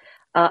out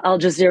Al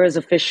Jazeera's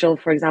official,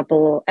 for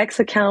example, X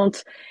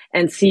account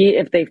and see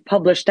if they've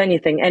published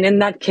anything. And in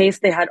that case,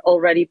 they had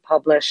already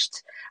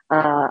published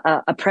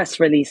a press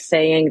release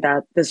saying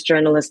that this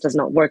journalist does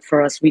not work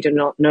for us. We do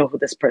not know who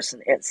this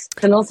person is.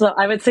 And also,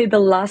 I would say the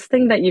last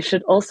thing that you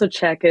should also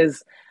check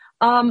is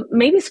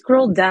maybe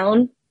scroll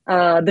down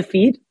the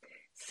feed,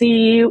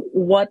 see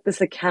what this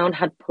account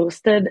had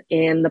posted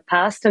in the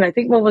past. And I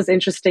think what was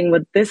interesting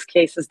with this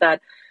case is that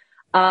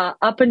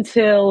up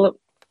until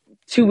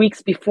 2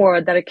 weeks before,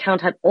 that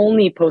account had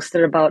only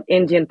posted about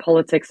Indian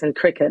politics and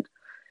cricket.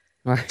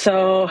 Right.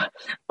 So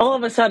all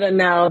of a sudden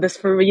now this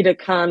Farida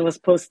Khan was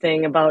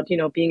posting about,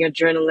 being a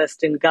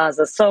journalist in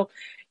Gaza. So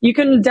you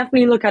can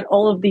definitely look at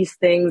all of these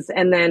things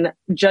and then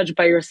judge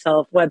by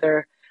yourself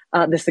whether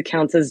this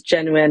account is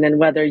genuine and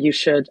whether you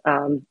should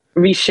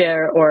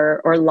reshare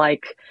or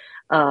like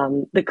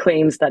the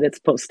claims that it's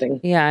posting.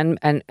 Yeah,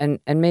 and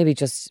maybe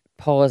just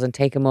pause and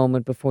take a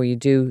moment before you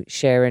do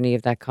share any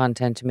of that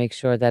content to make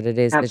sure that it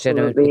is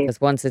legitimate, because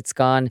once it's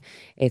gone,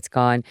 it's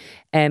gone.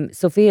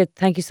 Sophia,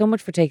 thank you so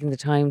much for taking the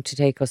time to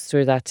take us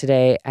through that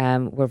today.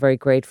 We're very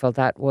grateful.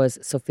 That was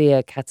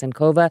Sophia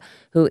Katsankova,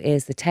 who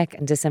is the tech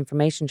and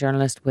disinformation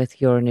journalist with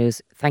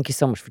Euronews. Thank you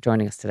so much for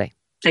joining us today.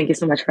 Thank you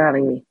so much for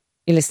having me.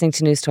 You're listening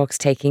to News Talk's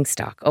Taking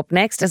Stock. Up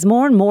next, as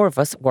more and more of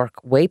us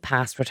work way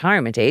past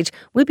retirement age,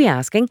 we'll be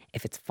asking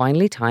if it's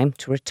finally time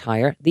to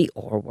retire the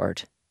R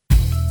word.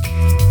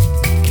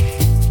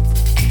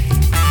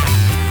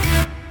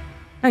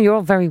 Now, you're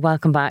all very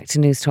welcome back to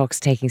News Talk's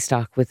Taking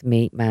Stock with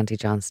me, Mandy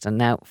Johnston.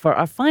 Now, for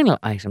our final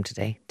item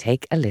today,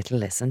 take a little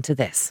listen to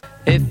this.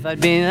 If I'd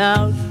been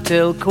out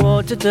till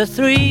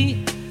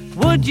 2:45,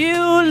 would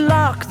you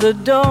lock the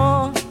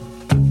door?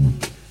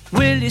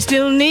 Will you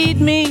still need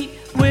me?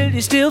 Will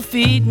you still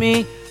feed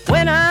me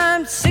when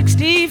I'm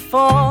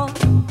 64?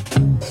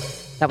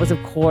 That was,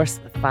 of course,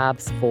 the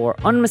Fab's Four,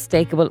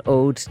 unmistakable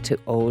ode to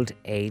old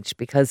age,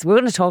 because we're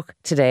going to talk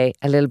today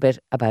a little bit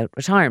about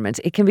retirement.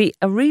 It can be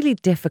a really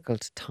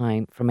difficult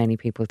time for many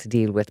people to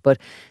deal with, but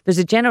there's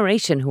a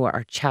generation who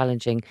are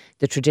challenging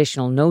the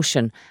traditional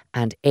notion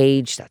and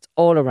age that's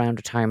all around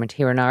retirement.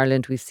 Here in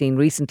Ireland, we've seen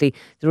recently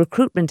the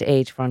recruitment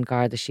age for An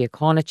Garda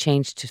Síochána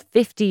changed to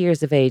 50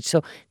 years of age.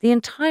 So the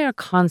entire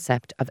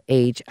concept of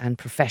age and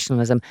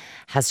professionalism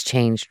has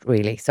changed,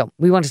 really. So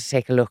we wanted to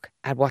take a look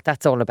at what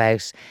that's all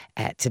about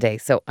today.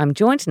 So I'm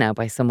joined now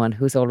by someone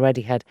who's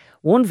already had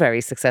one very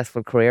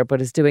successful career,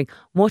 but is doing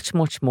much,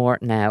 much more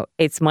now.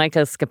 It's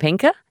Michael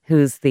Skapinka,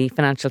 who's the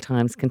Financial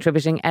Times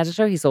contributing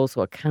editor. He's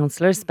also a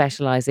counsellor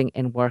specialising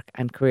in work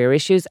and career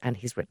issues, and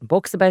he's written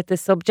books about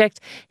this subject.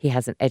 He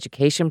has an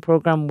education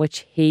programme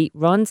which he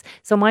runs.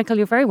 So Michael,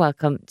 you're very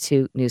welcome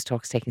to News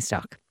Talk's Taking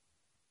Stock.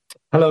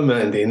 Hello,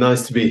 Mandy.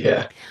 Nice to be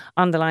here.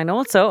 On the line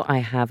also, I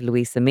have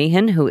Louisa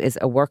Meehan, who is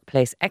a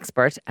workplace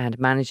expert and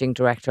managing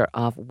director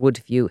of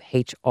Woodview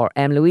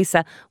HRM.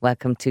 Louisa,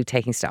 welcome to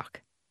Taking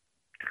Stock.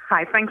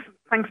 Hi,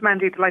 thanks,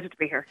 Mandy. Delighted to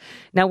be here.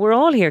 Now, we're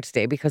all here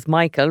today because,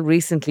 Michael,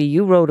 recently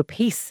you wrote a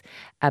piece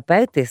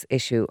about this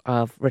issue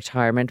of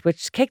retirement,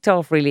 which kicked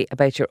off really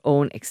about your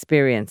own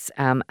experience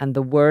and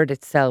the word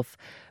itself,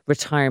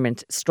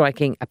 retirement,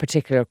 striking a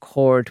particular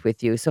chord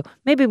with you. So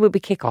maybe we'll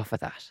kick off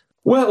with that.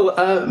 Well,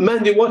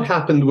 Mandy, what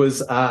happened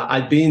was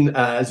I'd been,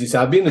 as you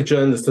said, I've been a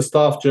journalist, a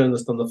staff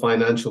journalist on the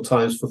Financial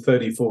Times for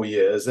 34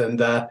 years.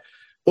 And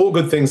all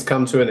good things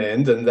come to an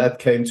end, and that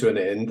came to an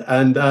end.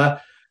 And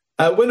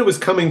when it was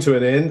coming to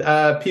an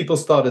end, people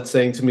started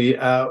saying to me,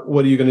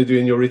 what are you going to do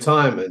in your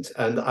retirement?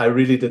 And I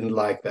really didn't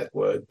like that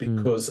word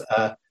because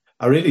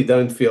I really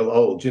don't feel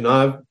old. You know,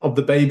 I'm of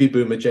the baby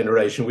boomer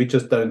generation. We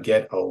just don't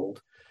get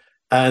old.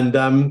 And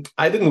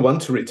I didn't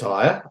want to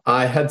retire.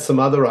 I had some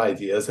other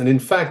ideas. And in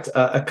fact,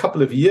 a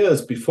couple of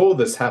years before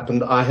this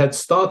happened, I had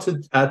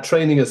started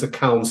training as a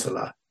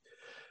counselor.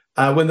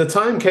 When the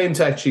time came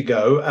to actually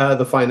go,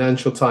 the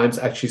Financial Times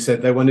actually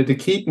said they wanted to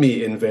keep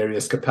me in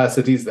various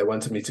capacities. They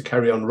wanted me to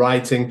carry on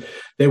writing.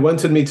 They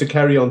wanted me to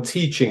carry on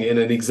teaching in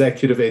an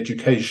executive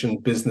education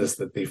business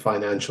that the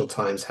Financial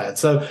Times had.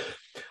 So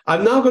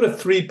I've now got a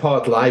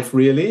three-part life,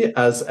 really,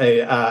 as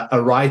a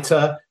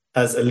writer,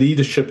 as a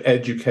leadership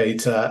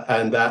educator,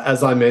 and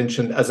as I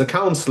mentioned, as a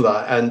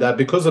counselor. And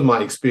because of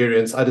my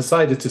experience, I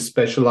decided to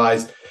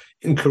specialize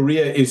in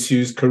career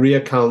issues,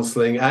 career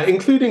counseling,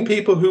 including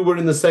people who were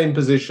in the same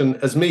position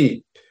as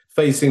me,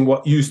 facing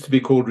what used to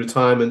be called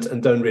retirement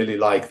and don't really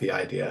like the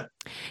idea.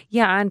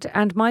 Yeah,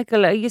 and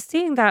Michael, are you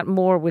seeing that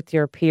more with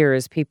your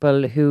peers,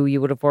 people who you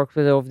would have worked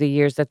with over the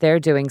years, that they're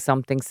doing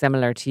something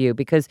similar to you?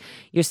 Because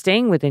you're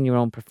staying within your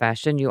own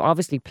profession. You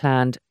obviously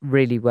planned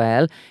really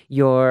well.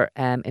 Your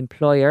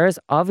employers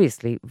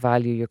obviously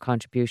value your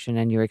contribution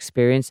and your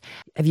experience.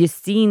 Have you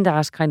seen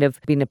that kind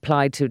of being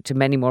applied to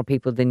many more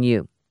people than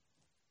you?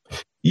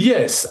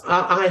 Yes,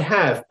 I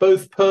have,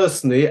 both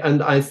personally,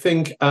 and I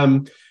think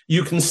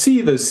you can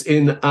see this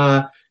in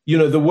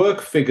the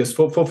work figures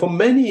for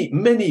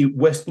many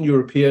Western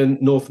European,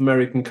 North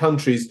American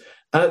countries.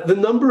 The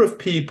number of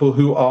people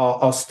who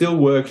are still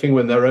working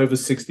when they're over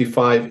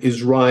 65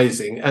 is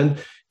rising,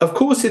 and of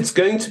course it's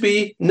going to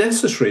be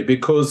necessary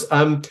because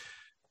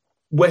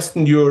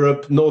Western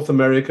Europe, North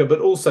America,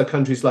 but also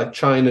countries like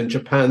China and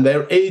Japan,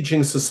 they're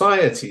aging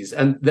societies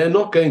and they're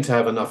not going to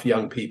have enough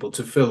young people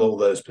to fill all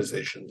those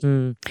positions.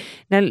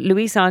 Now,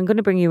 Louisa, I'm going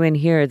to bring you in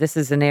here. This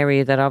is an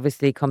area that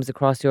obviously comes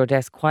across your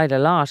desk quite a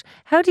lot.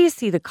 How do you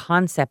see the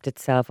concept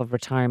itself of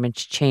retirement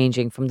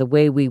changing from the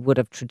way we would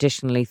have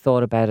traditionally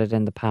thought about it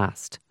in the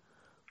past?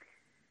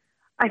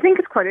 I think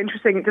it's quite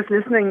interesting just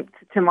listening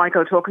to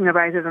Michael talking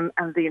about it and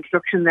the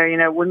introduction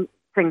there. One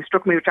thing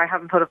struck me, which I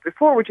hadn't thought of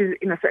before, which is,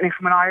 certainly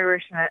from an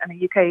Irish and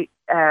a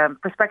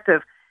UK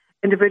perspective,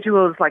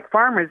 individuals like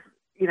farmers,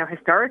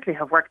 historically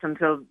have worked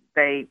until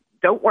they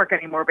don't work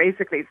anymore,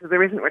 basically. So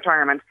there isn't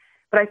retirement.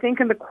 But I think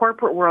in the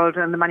corporate world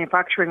and the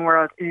manufacturing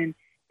world, in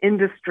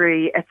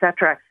industry,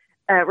 etc.,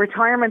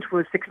 retirement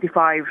was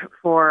 65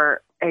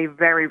 for a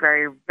very,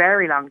 very,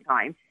 very long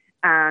time.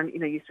 And,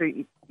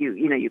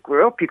 you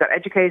grew up, you got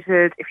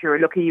educated. If you were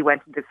lucky, you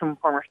went into some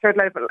form of third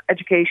level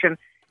education.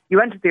 You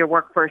entered your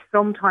workforce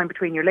sometime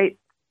between your late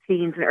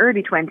teens and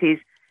early 20s,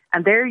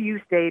 and there you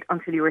stayed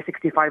until you were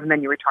 65 and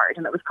then you retired.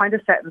 And that was kind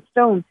of set in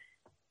stone.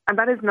 And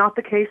that is not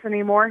the case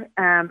anymore.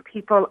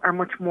 People are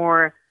much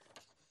more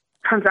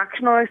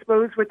transactional, I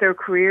suppose, with their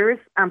careers,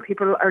 and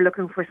people are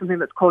looking for something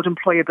that's called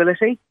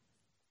employability.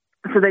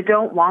 So they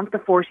don't want the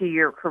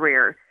 40-year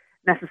career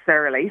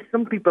necessarily.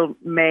 Some people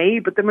may,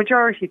 but the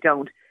majority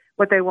don't.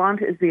 What they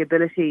want is the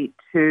ability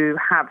to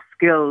have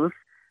skills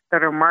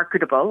that are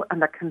marketable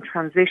and that can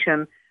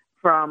transition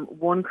from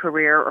one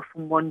career or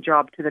from one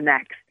job to the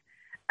next.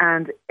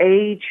 And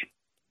age,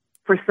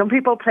 for some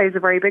people, plays a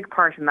very big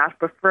part in that,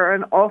 but for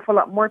an awful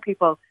lot more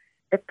people,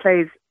 it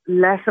plays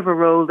less of a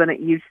role than it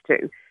used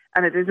to.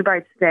 And it is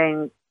about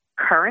staying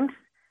current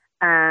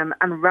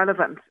and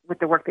relevant with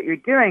the work that you're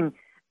doing.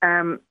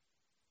 And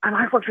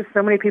I've worked with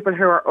so many people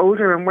who are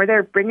older and where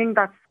they're bringing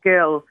that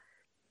skill,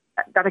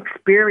 that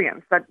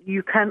experience that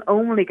you can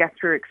only get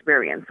through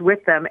experience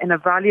with them in a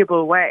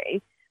valuable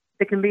way.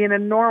 It can be an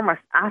enormous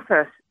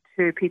asset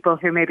to people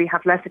who maybe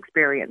have less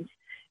experience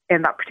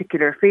in that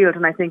particular field.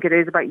 And I think it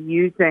is about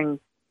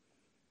using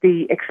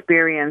the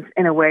experience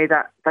in a way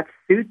that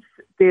suits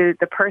the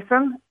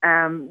person,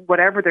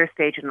 whatever their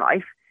stage in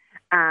life,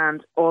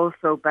 and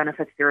also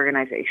benefits the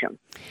organisation.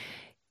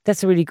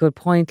 That's a really good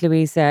point,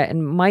 Louisa.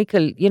 And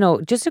Michael,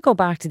 just to go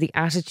back to the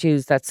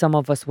attitudes that some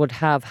of us would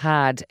have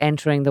had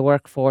entering the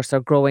workforce or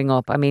growing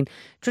up. I mean,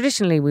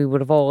 traditionally, we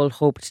would have all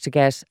hoped to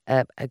get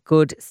a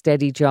good,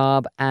 steady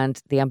job.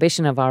 And the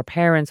ambition of our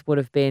parents would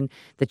have been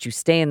that you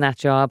stay in that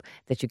job,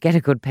 that you get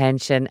a good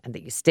pension and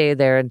that you stay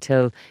there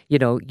until,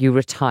 you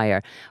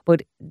retire.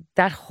 But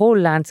that whole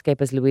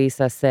landscape, as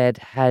Louisa said,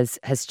 has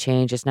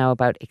changed. It's now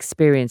about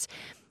experience.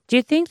 Do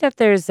you think that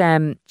there's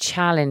a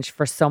challenge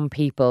for some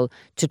people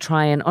to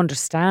try and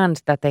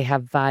understand that they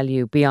have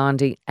value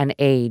beyond an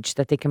age,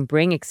 that they can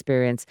bring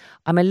experience?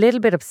 I'm a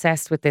little bit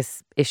obsessed with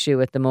this issue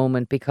at the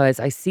moment because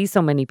I see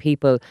so many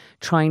people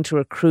trying to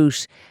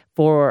recruit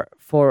for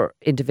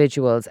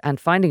individuals and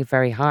finding it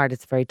very hard.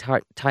 It's a very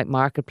tight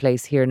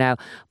marketplace here now.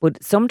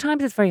 But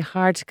sometimes it's very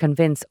hard to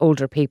convince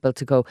older people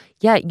to go,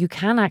 yeah, you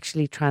can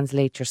actually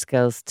translate your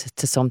skills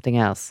to something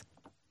else.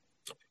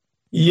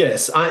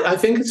 Yes, I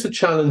think it's a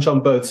challenge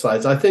on both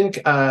sides. I think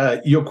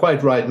you're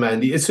quite right,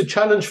 Mandy. It's a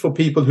challenge for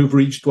people who've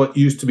reached what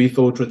used to be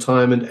thought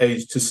retirement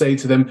age to say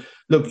to them,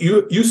 look,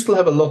 you still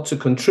have a lot to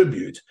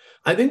contribute.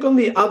 I think on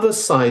the other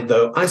side,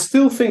 though, I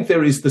still think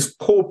there is this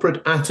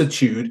corporate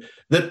attitude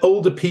that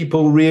older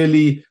people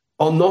really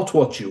are not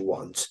what you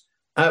want.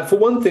 For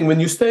one thing, when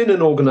you stay in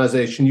an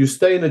organization, you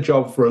stay in a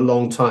job for a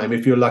long time,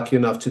 if you're lucky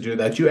enough to do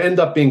that, you end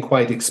up being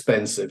quite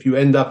expensive.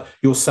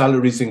 Your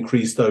salary's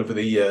increased over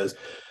the years.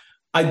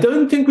 I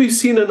don't think we've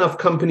seen enough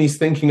companies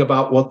thinking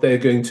about what they're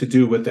going to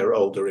do with their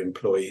older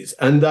employees.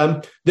 And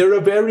there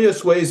are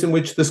various ways in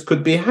which this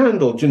could be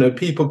handled.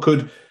 People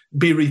could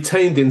be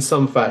retained in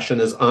some fashion,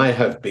 as I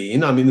have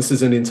been. I mean, this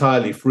is an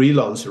entirely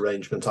freelance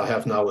arrangement I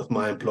have now with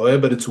my employer,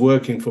 but it's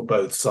working for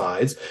both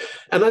sides.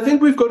 And I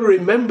think we've got to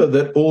remember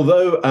that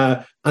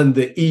although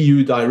under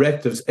EU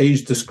directives,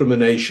 age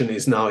discrimination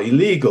is now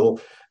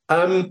illegal,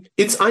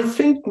 it's, I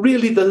think,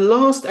 really the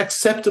last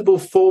acceptable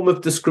form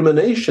of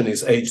discrimination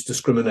is age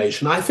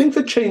discrimination. I think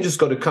the change has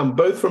got to come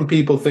both from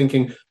people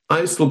thinking,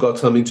 I've still got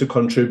something to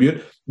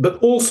contribute, but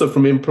also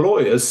from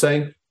employers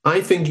saying,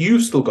 I think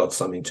you've still got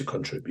something to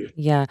contribute.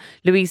 Yeah.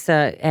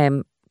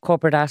 Louisa,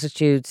 corporate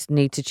attitudes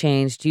need to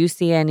change. Do you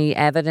see any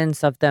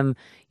evidence of them,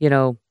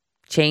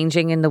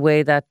 changing in the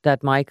way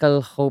that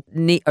Michael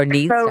needs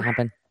to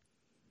happen?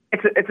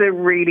 It's a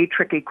really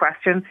tricky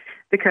question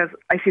because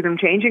I see them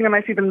changing and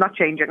I see them not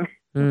changing,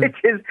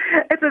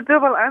 it's a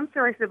double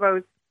answer, I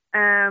suppose.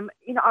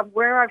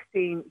 Where I've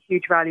seen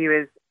huge value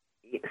is,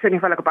 certainly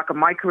if I look back at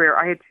my career,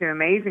 I had two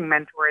amazing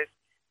mentors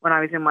when I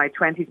was in my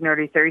 20s and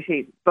early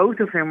 30s, both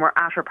of whom were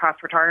at or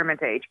past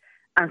retirement age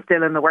and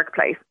still in the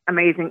workplace.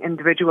 Amazing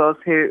individuals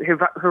who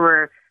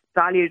were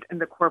valued in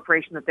the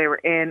corporation that they were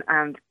in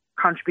and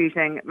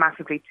contributing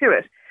massively to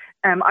it.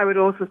 I would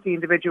also see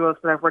individuals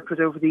that I've worked with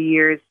over the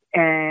years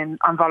on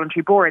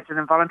voluntary boards and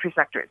in voluntary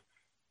sectors,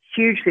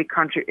 hugely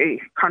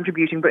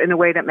contributing, but in a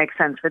way that makes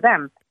sense for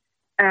them.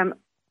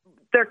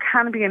 There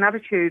can be an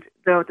attitude,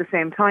 though, at the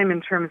same time,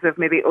 in terms of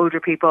maybe older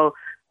people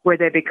where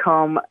they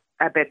become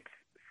a bit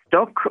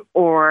stuck,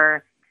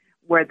 or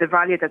where the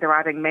value that they're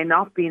adding may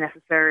not be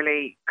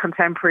necessarily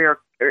contemporary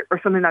or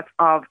something that's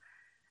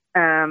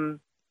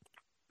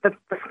that's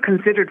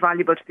considered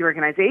valuable to the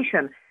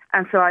organisation.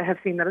 And so I have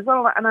seen that as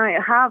well. And I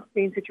have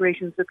seen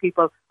situations with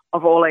people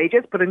of all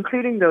ages, but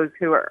including those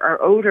who are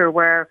older,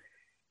 where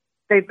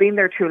they've been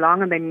there too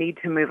long and they need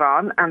to move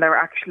on, and they're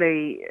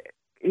actually,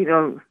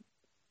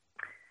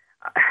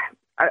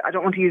 I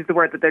don't want to use the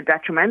word that they're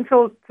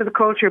detrimental to the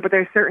culture, but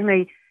they're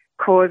certainly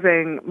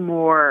causing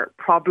more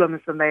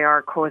problems than they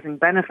are causing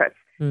benefits.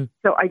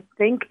 So I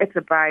think it's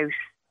about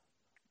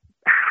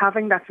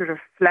having that sort of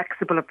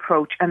flexible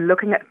approach and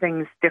looking at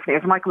things differently.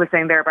 As Michael was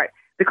saying there about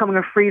becoming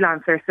a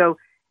freelancer, so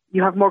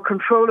you have more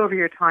control over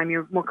your time, you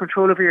have more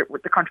control over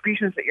the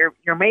contributions that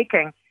you're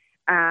making,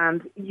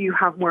 and you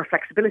have more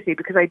flexibility,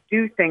 because I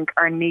do think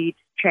our needs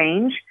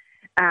change,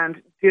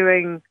 and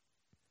doing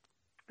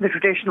the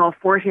traditional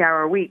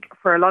 40-hour week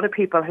for a lot of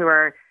people who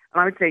are,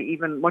 and I would say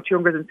even much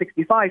younger than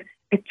 65,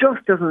 it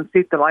just doesn't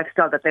suit the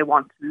lifestyle that they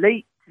want to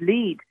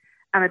lead,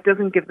 and it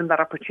doesn't give them that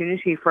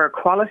opportunity for a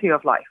quality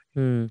of life.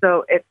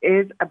 So it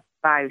is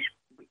about,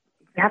 we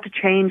have to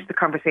change the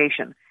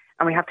conversation,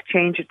 and we have to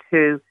change it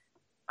to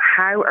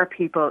how are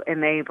people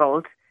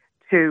enabled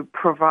to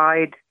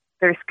provide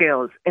their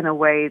skills in a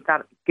way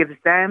that gives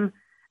them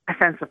a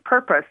sense of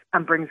purpose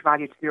and brings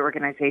value to the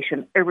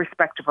organisation,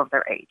 irrespective of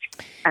their age.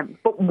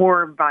 But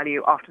more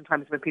value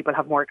oftentimes when people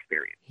have more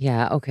experience.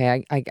 Yeah,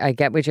 okay, I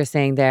get what you're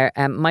saying there.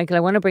 Michael,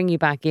 I want to bring you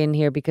back in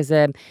here because,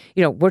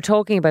 we're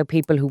talking about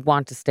people who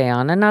want to stay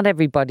on, and not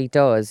everybody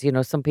does.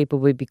 Some people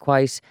would be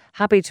quite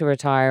happy to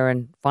retire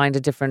and find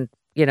a different,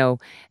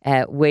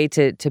 way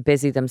to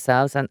busy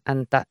themselves,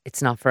 and that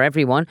it's not for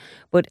everyone.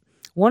 But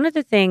one of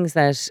the things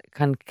that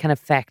can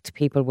affect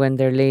people when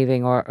they're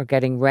leaving or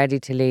getting ready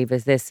to leave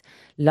is this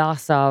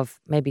loss of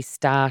maybe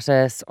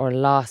status or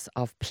loss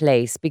of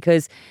place,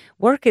 because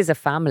work is a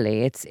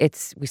family.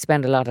 We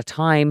spend a lot of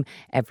time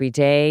every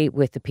day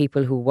with the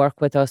people who work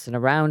with us and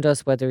around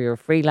us, whether you're a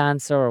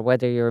freelancer or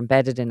whether you're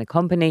embedded in a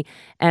company.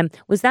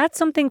 Was that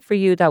something for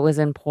you that was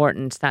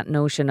important, that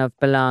notion of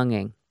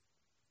belonging?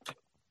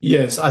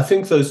 Yes, I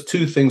think those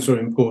two things are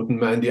important,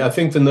 Mandy. I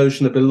think the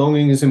notion of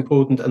belonging is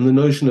important and the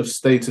notion of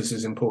status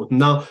is important.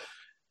 Now,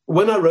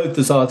 when I wrote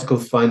this article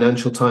for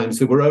Financial Times,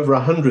 there were over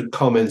 100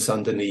 comments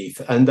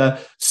underneath. And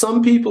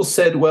some people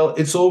said, well,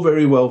 it's all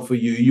very well for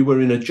you. You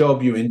were in a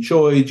job you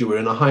enjoyed. You were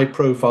in a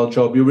high-profile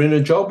job. You were in a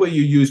job where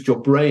you used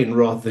your brain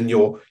rather than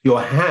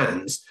your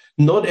hands.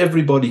 Not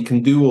everybody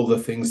can do all the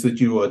things that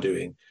you are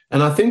doing.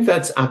 And I think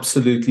that's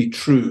absolutely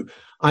true.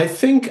 I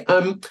think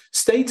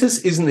status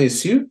is an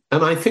issue.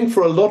 And I think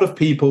for a lot of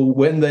people,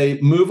 when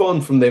they move on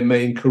from their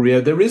main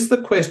career, there is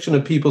the question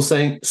of people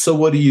saying, so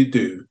what do you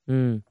do?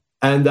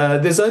 And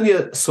there's only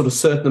a sort of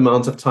certain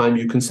amount of time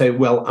you can say,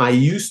 well, I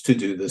used to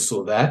do this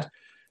or that.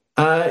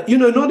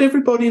 Not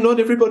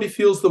everybody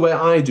feels the way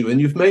I do.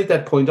 And you've made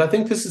that point. I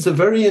think this is a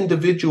very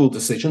individual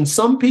decision.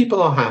 Some people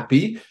are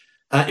happy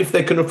if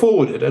they can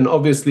afford it. And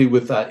obviously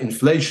with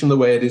inflation the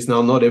way it is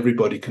now, not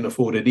everybody can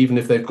afford it, even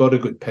if they've got a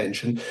good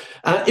pension.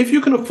 If you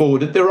can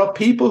afford it, there are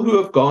people who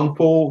have gone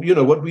for,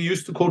 what we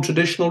used to call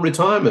traditional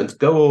retirement.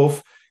 Go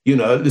off,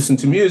 listen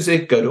to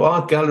music, go to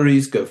art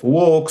galleries, go for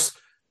walks.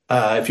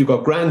 If you've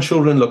got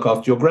grandchildren, look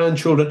after your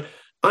grandchildren.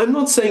 I'm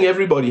not saying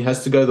everybody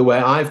has to go the way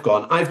I've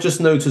gone. I've just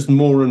noticed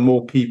more and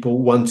more people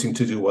wanting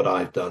to do what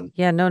I've done.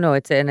 Yeah, no,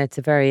 it's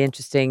a very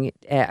interesting.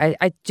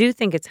 I do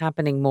think it's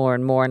happening more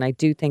and more, and I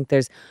do think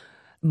there's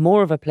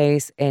more of a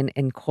place in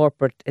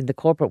the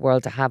corporate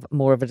world to have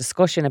more of a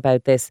discussion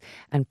about this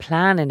and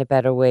plan in a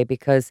better way,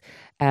 because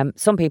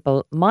some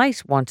people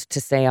might want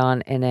to stay on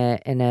in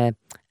a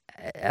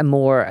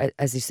more,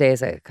 as you say,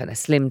 as a kind of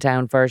slimmed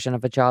down version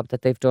of a job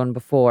that they've done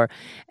before.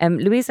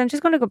 Louise, I'm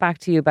just going to go back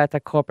to you about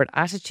that corporate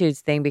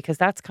attitudes thing, because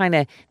that's kind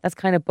of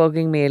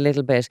bugging me a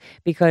little bit,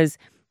 because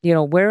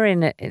we're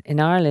in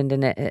Ireland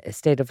in a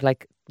state of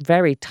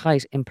very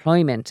tight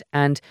employment.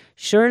 And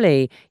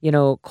surely,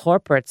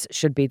 corporates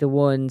should be the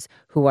ones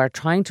who are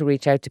trying to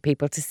reach out to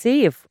people to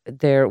see if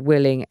they're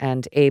willing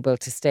and able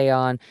to stay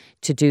on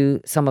to do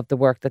some of the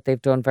work that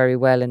they've done very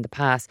well in the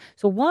past.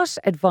 So what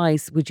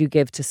advice would you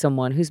give to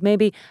someone who's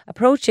maybe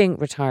approaching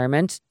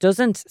retirement,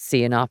 doesn't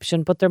see an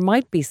option, but there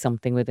might be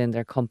something within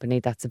their company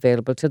that's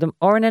available to them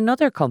or in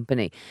another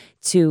company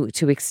to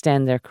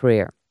extend their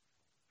career?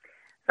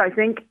 So I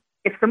think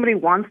if somebody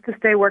wants to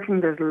stay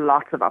working, there's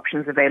lots of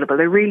options available.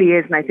 There really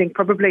is. And I think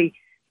probably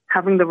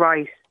having the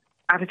right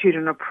attitude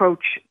and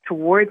approach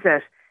towards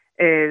it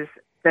is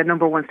the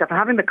number one step. And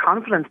having the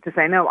confidence to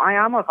say, no, I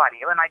am of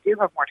value and I do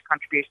have more to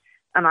contribute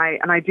and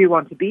I do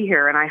want to be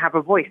here and I have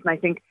a voice. And I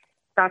think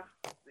that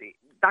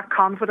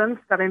confidence,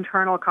 that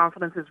internal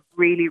confidence is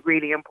really,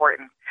 really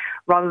important,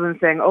 rather than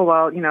saying, oh,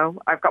 well,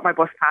 I've got my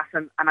bus pass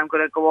and I'm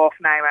going to go off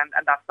now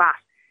and that's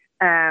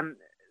that.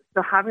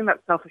 So having that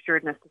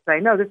self-assuredness to say,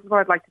 no, this is what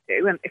I'd like to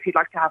do. And if you'd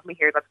like to have me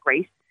here, that's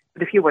great.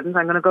 But if you wouldn't,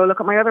 I'm going to go look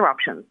at my other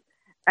options.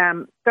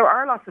 There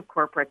are lots of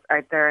corporates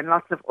out there and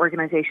lots of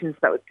organisations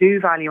that do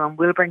value and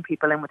will bring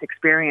people in with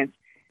experience,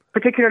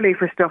 particularly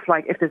for stuff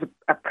like if there's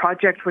a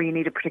project where you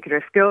need a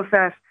particular skill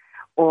set,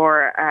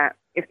 or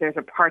if there's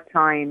a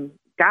part-time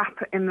gap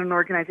in an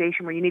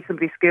organisation where you need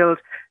somebody skilled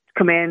to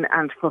come in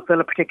and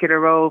fulfil a particular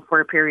role for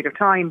a period of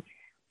time.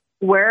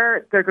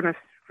 Where they're going to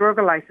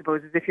struggle, I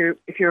suppose, is if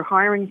you're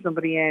hiring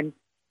somebody in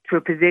to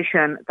a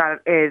position that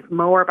is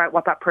more about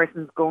what that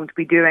person's going to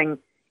be doing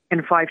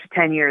in 5 to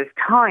 10 years'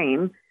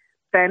 time,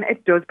 then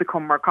it does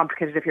become more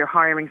complicated if you're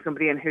hiring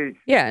somebody in who's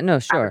at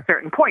a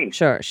certain point.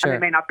 Sure. And they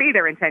may not be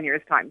there in 10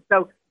 years' time.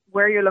 So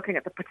where you're looking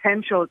at the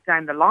potential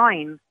down the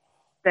line,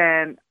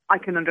 then I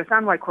can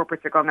understand why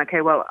corporates are going,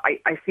 okay, well, I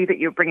see that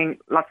you're bringing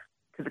lots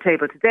to the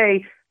table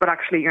today, but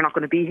actually you're not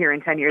going to be here in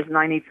 10 years and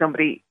I need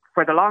somebody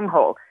for the long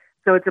haul.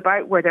 So it's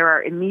about where there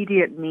are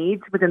immediate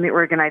needs within the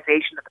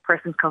organisation that the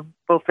person can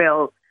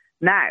fulfil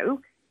now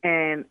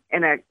in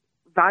a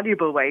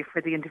valuable way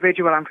for the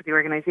individual and for the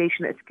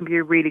organisation. It can be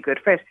a really good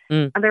fit.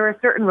 And there are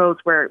certain roles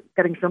where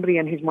getting somebody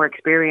in who's more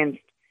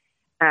experienced,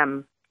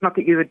 not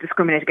that you would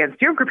discriminate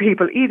against younger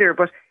people either,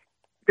 but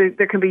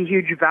there can be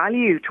huge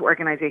value to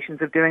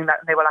organisations of doing that,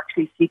 and they will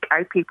actually seek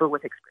out people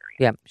with experience.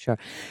 Yeah, sure.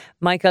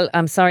 Michael,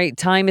 I'm sorry,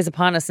 time is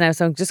upon us now,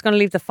 so I'm just going to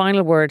leave the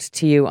final word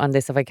to you on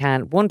this if I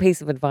can. One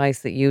piece of advice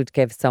that you'd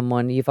give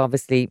someone, you've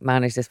obviously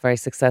managed this very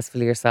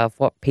successfully yourself.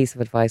 What piece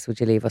of advice would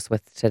you leave us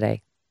with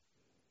today?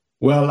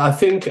 Well, I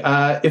think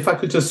if I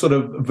could just sort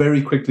of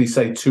very quickly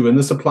say two, and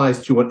this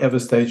applies to whatever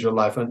stage of your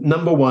life.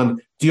 Number one,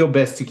 do your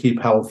best to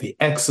keep healthy.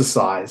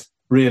 Exercise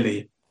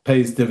really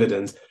pays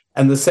dividends.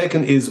 And the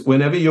second is,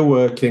 whenever you're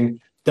working,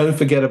 don't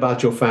forget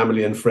about your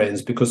family and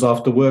friends, because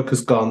after work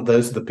is gone,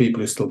 those are the people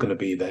who are still going to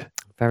be there.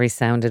 Very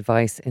sound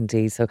advice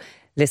indeed. So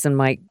listen,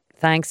 Mike,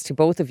 thanks to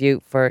both of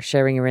you for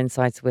sharing your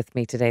insights with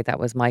me today.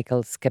 That was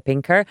Michael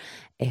Skipinker,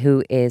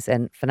 who is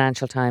a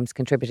Financial Times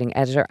contributing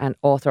editor and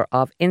author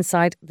of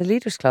Inside the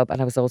Leaders Club.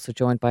 And I was also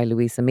joined by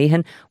Louisa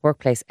Meehan,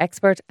 workplace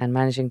expert and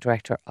managing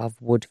director of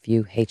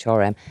Woodview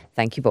HRM.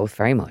 Thank you both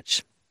very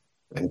much.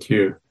 Thank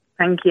you.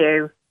 Thank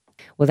you.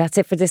 Well, that's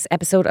it for this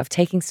episode of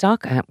Taking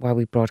Stock, where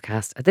we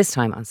broadcast at this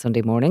time on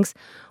Sunday mornings.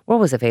 We're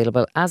always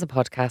available as a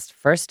podcast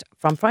first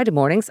from Friday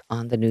mornings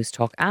on the News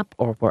Talk app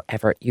or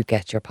wherever you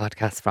get your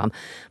podcasts from.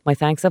 My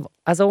thanks,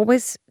 as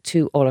always,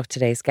 to all of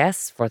today's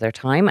guests for their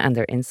time and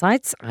their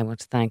insights. I want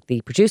to thank the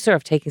producer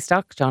of Taking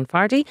Stock, John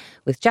Fardy,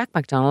 with Jack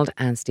MacDonald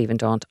and Stephen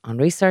Daunt on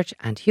research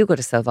and Hugo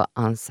De Silva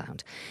on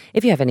sound.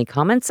 If you have any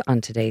comments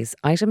on today's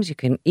items, you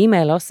can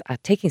email us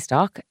at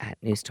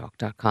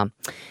takingstock@newstalk.com.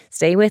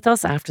 Stay with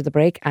us after the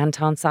break.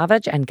 Anton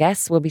Savage and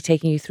guests will be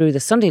taking you through the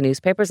Sunday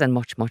newspapers and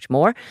much, much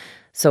more.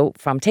 So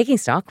from Taking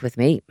Stock with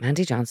me,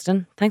 Mandy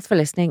Johnston, thanks for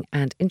listening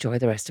and enjoy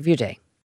the rest of your day.